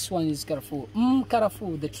 This one is karafu.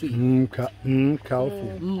 Karafu, the tree. Kalafu.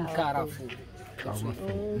 Karafu.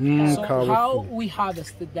 So Karafu. how we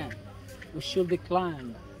harvested them? We should be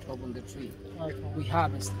climb up on the tree. We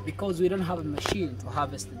harvest because we don't have a machine to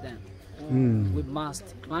harvest them. We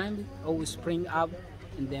must climb it, always spring up,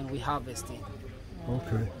 and then we harvest it.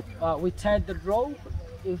 Okay. We tie the rope,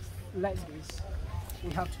 if like this.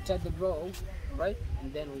 We have to tie the rope, right?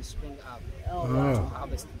 And then we spring up to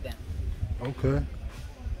harvest them. Okay.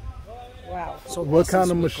 Wow. So What this kind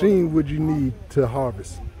is of we machine would you need to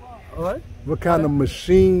harvest? call- Alright? What kind of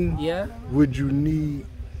machine Yeah, would you need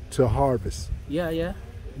to harvest? yeah.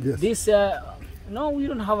 Yes. This, no, we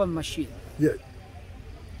don't have a machine. Yeah.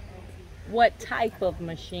 What type of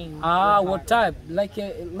machine? What type? Like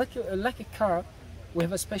a car. We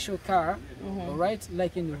have a special car, all right?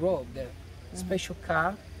 Like in the road, there. Special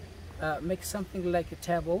car. Make something like a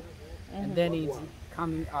table, and then it's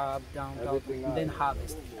coming up, down, and then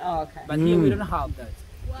harvest. Oh, okay. But here we don't have that.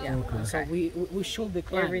 Yeah. So we should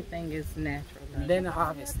decline Everything is natural. and then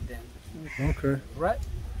harvest them, Okay. right?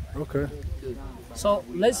 Okay. Good. So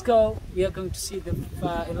let's go. We are going to see the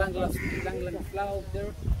Ilang flower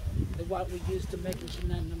there, the one we used to make in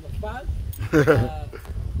Chanel number 5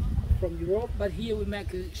 from Europe. But here we make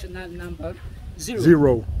Chanel number 0.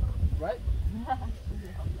 0. Right?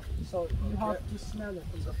 So you have to smell it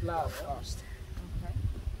as a flower first.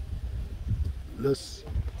 Let's.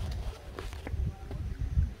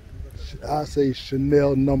 I say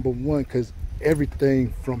Chanel number 1 because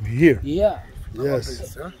everything from here. Yeah, Yes.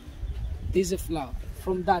 this is a flower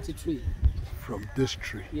from that tree. From this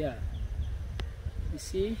tree. Yeah. You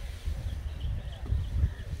see?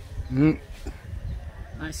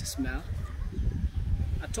 Nice smell.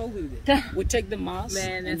 I told you that. We take the mass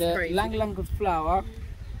Man, and that's the crazy. lang flower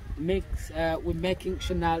makes we're making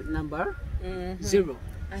Chanel number 0.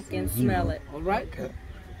 I can smell it. All right.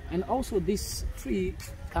 And also this tree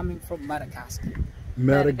coming from Madagascar.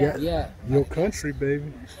 Madagascar. Yeah. Your country,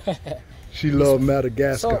 baby. She loved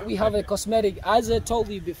Madagascar. So we have a cosmetic. As I told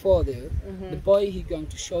you before, there, the boy he's going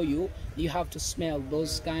to show you. You have to smell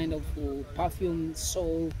those kind of perfume,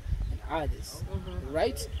 soul, and others,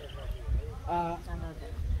 right?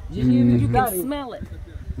 You got it. Smell it.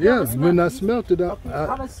 Yeah, when I smelt it out,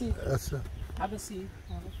 Have a seat. that's Have a seat.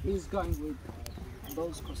 He's going with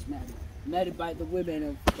those cosmetics made by the women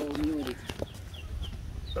of the community.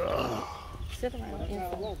 Sit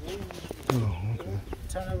around. oh, okay.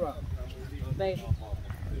 Turn around. Baby.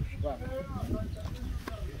 Right.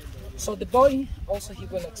 So the boy also he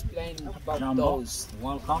will explain about those.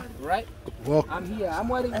 Welcome. Right? Welcome, I'm here. I'm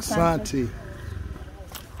waiting. Santi.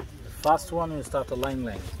 First one, we start a line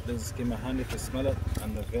length. Please give me a hand if you smell it.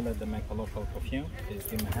 And the village, they make a local perfume. Please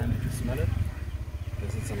give me a hand if you smell it.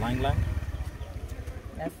 This is a line length.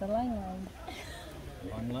 That's the line.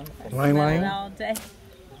 Smell it all day.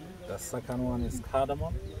 The second one is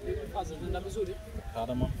cardamom.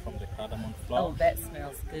 Cardamom from the cardamom flower. Oh, that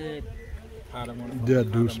smells good. Cardamom from That the do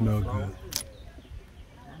cardamom smell flower. good.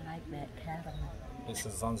 I like that cardamom. This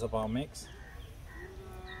is Zanzibar mix.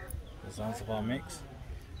 The Zanzibar mix.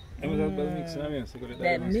 That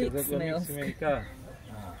mix smells good.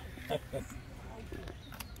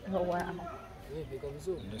 Oh, wow.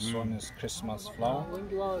 This one is Christmas flower.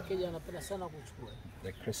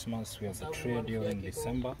 The Christmas, we have the tree during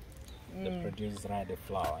December. They produce red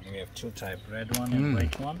flower. And we have two types, red one and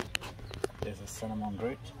white one. There's a cinnamon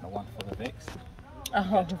root, the one for the Vicks.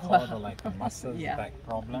 Oh, Wow. Like a muscle back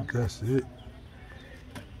problem. That's it.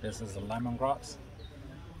 This is the lemongrass.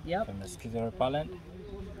 Yep. The mosquito repellent.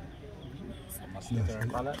 Mosquito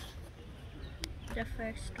repellent. The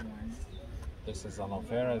first one. This is aloe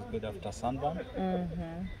vera, is good after sunburn.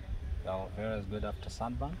 The aloe vera is good after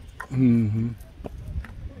sunburn.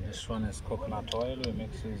 This one is coconut oil, we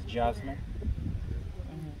mix with jasmine.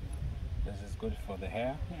 This is good for the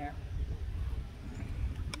hair.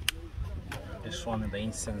 This one is the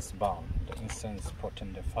incense balm. The incense put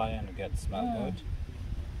in the fire and get smell good.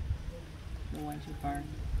 The ones you burn.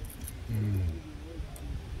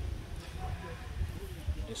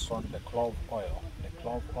 This one, the clove oil. The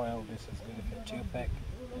clove oil, this is good for toothache.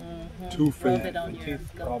 Rub it on your Tooth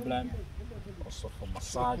scalp. problem. Also for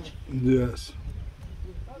massage. Yes.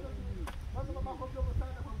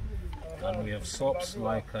 And we have soaps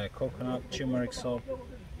like coconut, turmeric soap,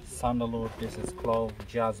 sandalwood, this is clove,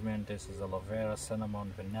 jasmine, this is aloe vera,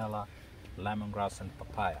 cinnamon, vanilla, lemongrass and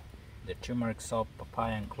papaya. The turmeric soap,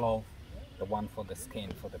 papaya and clove, the one for the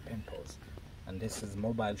skin, for the pimples. And this is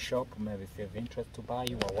mobile shop. Maybe if you have interest to buy,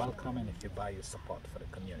 you are welcome, and if you buy, you support for the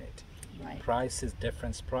community. Price is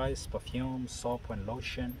different price, perfume, soap and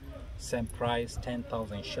lotion, same price,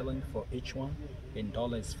 10,000 shilling for each one. In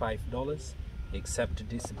dollar is $5, except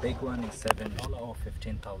this big one is $7 or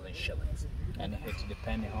 15,000 shillings. And it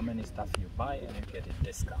depends how many stuff you buy, and you get a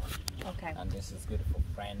discount. Okay. And this is good for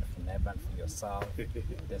friend, for neighbor, for yourself.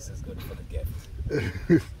 This is good for the gift.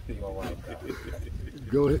 You are welcome.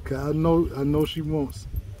 Go ahead, 'cause I know she wants.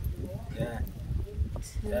 Yeah.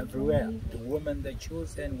 Everywhere. The woman they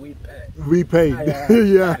choose, and we pay. We pay.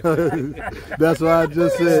 Yeah. That's what I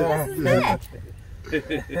just said.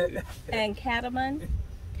 And cardamom.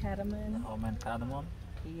 Cardamom. Almond cardamom.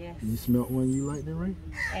 Yes. You smelt one you like, Ray?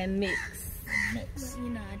 And mix. And mix. You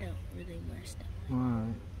know, I don't really wear stuff.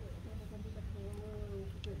 Alright.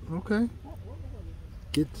 Okay.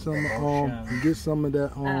 Get some of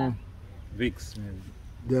that Vicks maybe.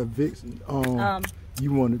 that Vicks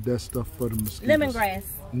you wanted that stuff for the mosquitoes. Lemongrass.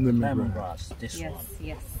 Lemongrass. This Yes, one.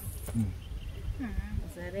 yes.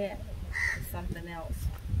 Is that it? Or something else?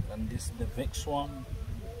 And this is the Vicks one,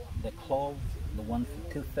 the clove, the one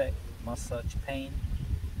for toothache, massage pain,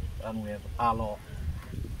 and we have aloe.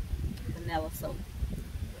 Vanilla soap.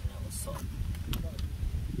 Vanilla soap.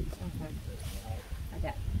 I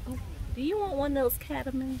got. Oh, do you want one of those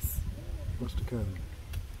catamins? What's the category?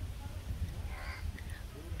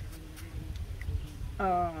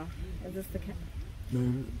 Is this the cat?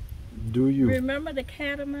 Do you? Remember the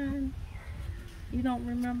catamine? You don't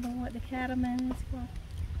remember what the catamine is for?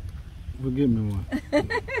 Well, give me one.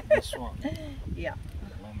 This one. Yeah.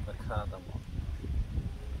 Remember cardamom.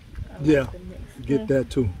 Yeah. Get that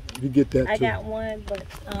too. You get that too. I got one, but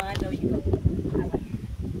I know you. I like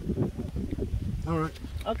it. All right.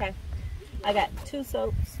 Okay. I got 2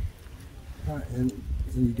 soaps. All right. And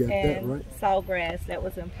you got that, right? Saltgrass. That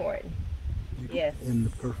was important. Yes. And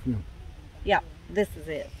the perfume. Yeah. This is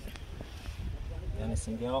it.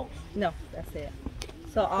 Anything else? No, that's it.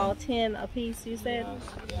 So all 10 a piece, you said? Yes,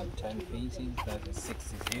 you have 10 pieces, that is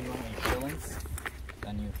 60 in shillings.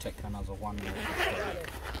 Then you take another one more for free.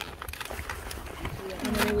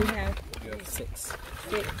 How many we have? You have 6. 6.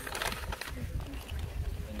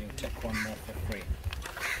 Then you take one more for free.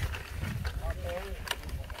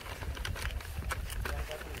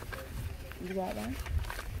 You want one?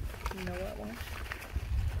 You know what one?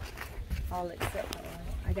 All except one.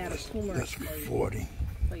 I got a turmeric That's for you. 40.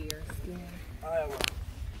 For your skin.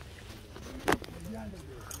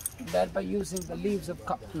 That by using the leaves of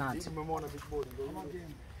coconut.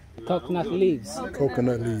 Coconut leaves.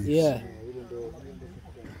 Coconut leaves. Yeah.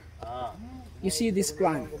 You see this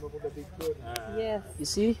plant? Yes. You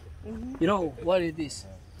see? You know what is this?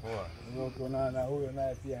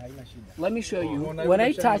 Let me show you. When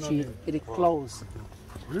I touch it, it closes.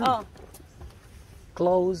 Oh.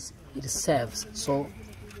 Close, it serves. So,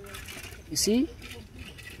 you see?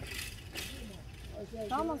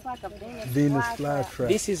 It's almost like a Venus Venus flytrap. flytrap.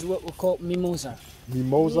 This is what we call mimosa.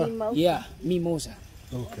 Mimosa? Yeah, mimosa.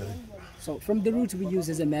 Okay. So from the root we use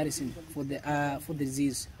as a medicine for the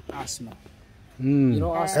disease asthma. Mm. You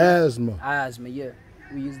know asthma. Asthma, yeah.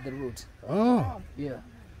 We use the root. Oh. Yeah.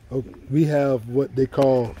 Okay. We have what they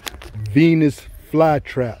call Venus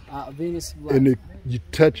flytrap. Venus. And you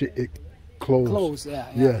touch it, it closes. Close,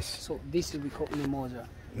 yeah. Yes. So this is we call pneumonia.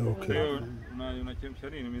 Okay.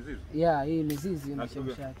 Yeah, hii mizizi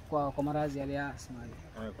unachemsha kwa maradhi ya asma.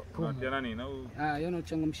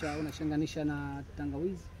 Unachanganisha na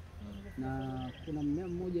tangawizi. Na kuna mmea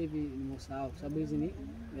mmoja hivi nimesahau sababu hizi ni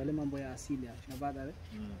yale mambo ya asili ya shabada ile.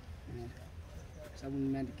 Sababu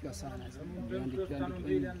nimeandikiwa sana nimeandikiwa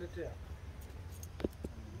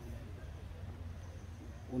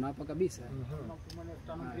unapa kabisa.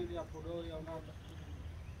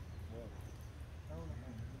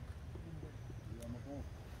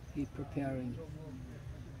 He preparing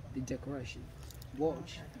the decoration,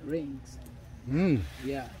 watch, rings.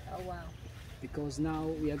 Yeah. Oh wow. Because now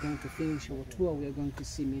we are going to finish our tour. We are going to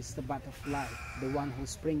see Mr. Butterfly, the one who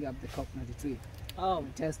spring up the coconut tree. Oh.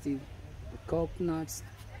 We tested the coconuts,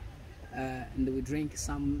 and we drink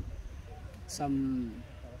some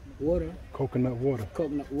water. Coconut water.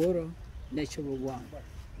 Coconut water, natural one,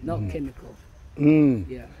 not chemical.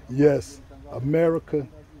 Yeah. Yes, America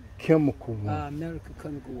chemical one. America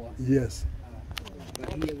chemical one. Yes.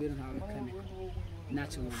 But here we don't have a chemical,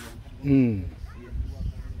 natural one.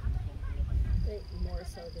 More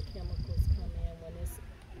so the chemicals come in when it's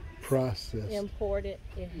processed. Imported.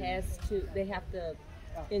 They have to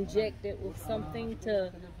inject it with something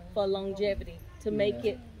for longevity to make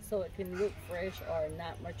it so it can look fresh or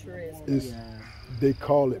not mature. They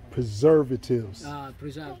call it preservatives.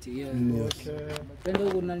 Preservative, yeah. Yes.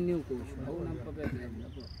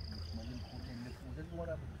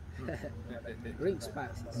 Ring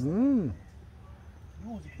spices.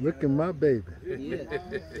 Look at my baby. Yeah.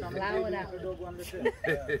 Allow it out.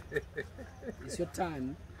 It's your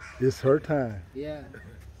time. It's her time. Yeah.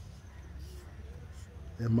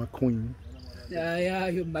 And my queen. Yeah,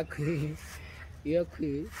 you're my queen. You're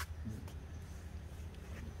queen.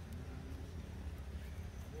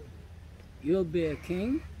 You'll be a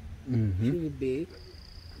king. She will be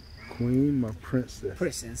queen, my princess.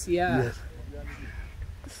 Princess, yeah. Yes.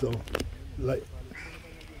 So, like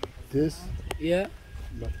this. Yeah.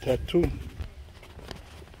 My tattoo.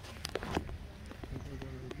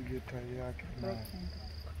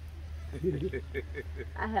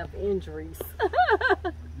 I have injuries.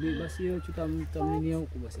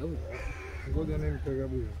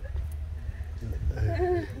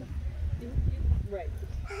 Right.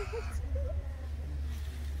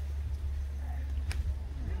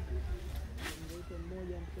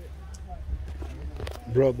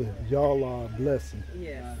 Brother, y'all are a blessing.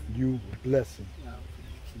 Yes. You blessing.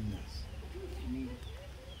 Yes.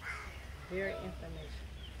 Very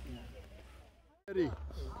information. Ready?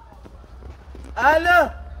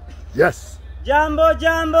 Hello. Yes. Jambo,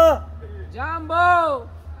 jambo. Jambo.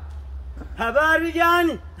 Habari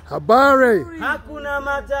gani? Habari. Hakuna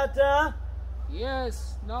matata.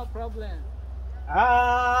 Yes, no problem.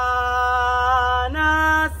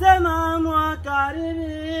 Nasema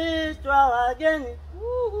mwakaribishwa wageni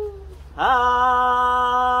hapa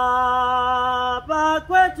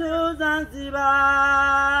kwetu Zanzibar.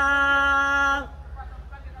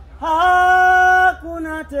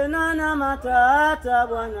 Hakuna tena na matata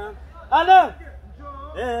bwana. Hello.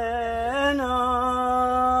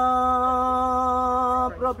 No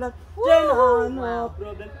problem. Tena no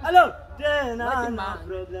problem. Hello. Tena no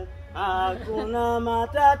problem. Hakuna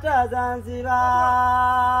matata Zanzibar.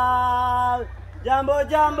 Jambo,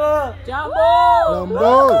 jambo. Jambo. Jambo.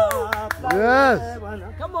 Yes.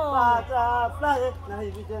 Come on. Butterfly. Na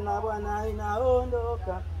hivi tena bwana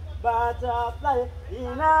inaondoka. Butterfly.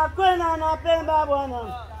 Inakwenda na Pemba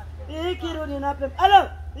bwana. Ikirudi na Pemba. Hello.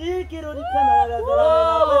 Ikirudi Pemba.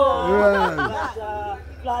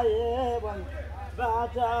 Butterfly bwana.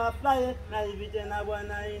 Butterfly, na hivi tena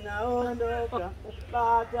bwana inaondoka.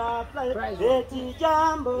 Butterfly, eti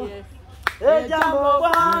jambo, jambo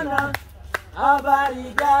bwana,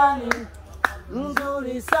 habari gani?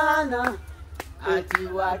 Nzuri sana, ati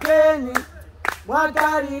wageni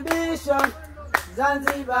mwakaribisha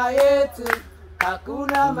Zanzibar yetu,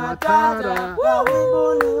 hakuna matata.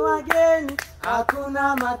 Karibuni wageni,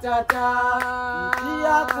 hakuna matata. Nchi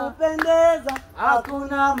ya kupendeza,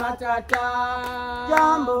 hakuna matata.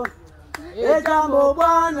 Jambo, jambo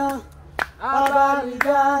bwana, habari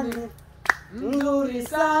gani? Nzuri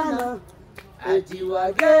sana, ati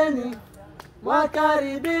wageni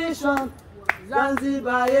mwakaribishwa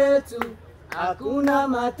Zanzibar yetu, hakuna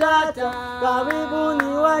matata.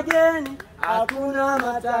 Karibuni wageni, hakuna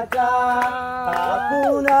matata,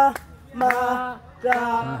 hakuna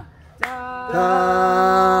matata.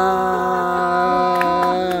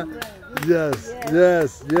 Yes,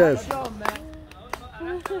 yes, yes.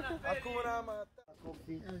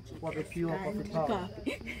 Wape pure coffee powder.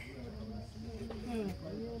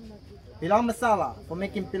 Pilau masala for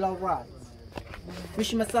making pilau rice.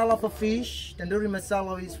 Fish masala for fish. Tandoori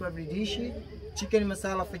masala is for every dish. Chicken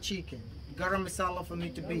masala for chicken. Garam masala for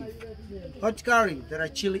meat to beef. Hot curry, there are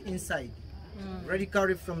chili inside. Ready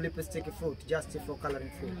curry from lipstick fruit, just for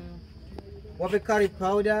coloring food. Wape curry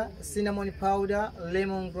powder, cinnamon powder,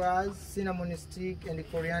 lemongrass, cinnamon stick, and the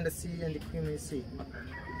coriander seed and the cumin seed.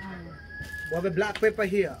 Wape black pepper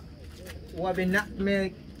here. Wape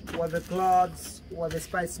nutmeg, wape cloves, wape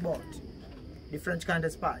spice spot. Different kind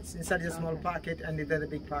of spice. Inside is a small packet and the other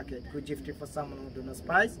big packet. Good gift for someone who do not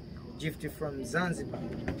spice. Gift from Zanzibar.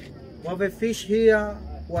 Wape fish here,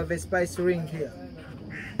 wape spice ring here.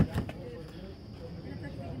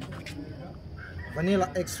 Vanilla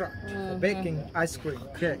extract for baking ice cream,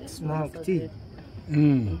 cake, smoked tea.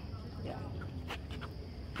 Yeah.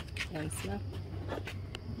 And smell.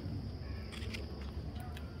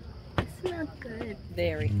 It smells good.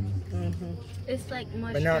 Very. It's like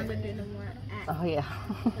much Banana. stronger than the one at Oh yeah.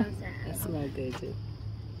 Zanzibar. It smells good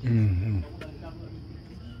too.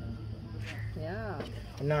 Yeah.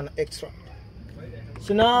 Banana extract.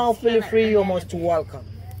 So now feel free, you're most welcome.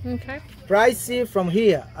 Okay. Pricey from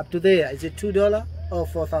here up to there is it $2 or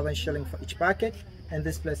 4,000 shilling for each packet, and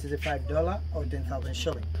this place is a $5 or 10,000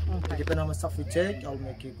 shilling. Okay. Depending on how much stuff you take, I'll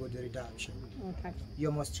make you good reduction. Okay.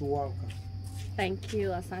 You're most welcome. Thank you,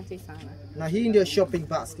 Asante Sana. Now here in your shopping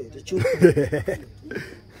basket, the choose.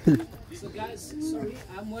 So guys, sorry,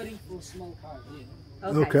 I'm waiting for a small car here.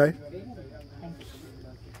 Okay. Thank you.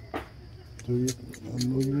 So I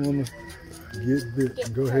know you want to get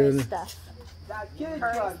bit. Go ahead and. Stuff. Curry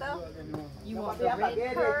stuff? You want the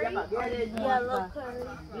red curry or you Yellow want curry.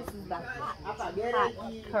 this is the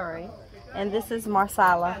hot curry. And this is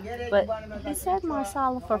marsala. But he said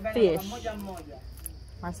marsala for fish.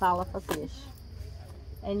 Marsala for fish.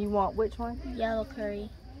 And you want which one? Yellow curry.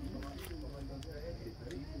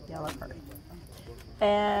 Yellow curry.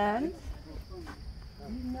 And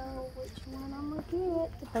you know which one I'm gonna get.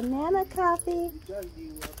 The banana coffee.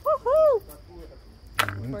 Woohoo!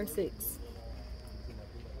 For $6.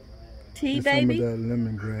 Tea, Get baby. some of that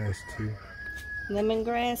lemongrass tea.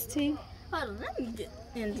 Lemongrass tea. Hold on, let me get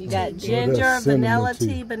into You got this. ginger, that's cinnamon vanilla tea.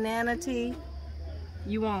 tea, banana tea.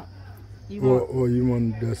 You want? Or you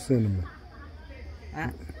want that cinnamon.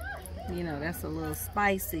 You know, that's a little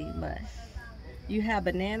spicy, but you have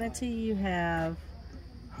banana tea. You have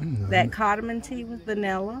that cardamom tea with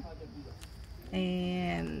vanilla,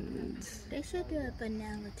 and They should do a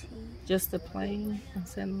vanilla tea. just the plain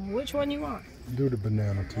cinnamon. Which one you want? Do the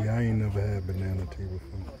banana tea. I ain't never had banana tea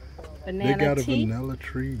before. Banana They got a tea. vanilla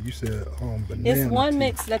tree. You said banana It's one tea.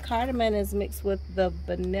 mix. The cardamom is mixed with the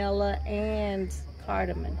vanilla and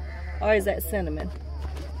cardamom, or is that cinnamon?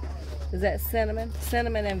 Is that cinnamon?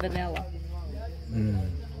 Cinnamon and vanilla.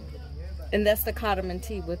 And that's the cardamom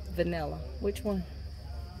tea with vanilla. Which one?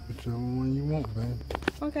 Whichever one you want, man.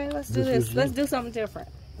 Okay, let's do This this. is Let's you. do something different.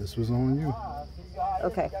 This was on you.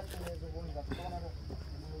 Okay.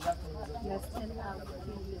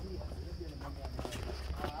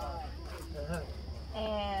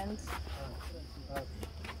 And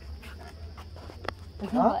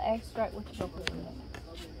vanilla extract with chocolate in it.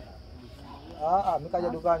 Mikaja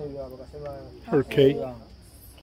dukani yule hapa kasema Her cake.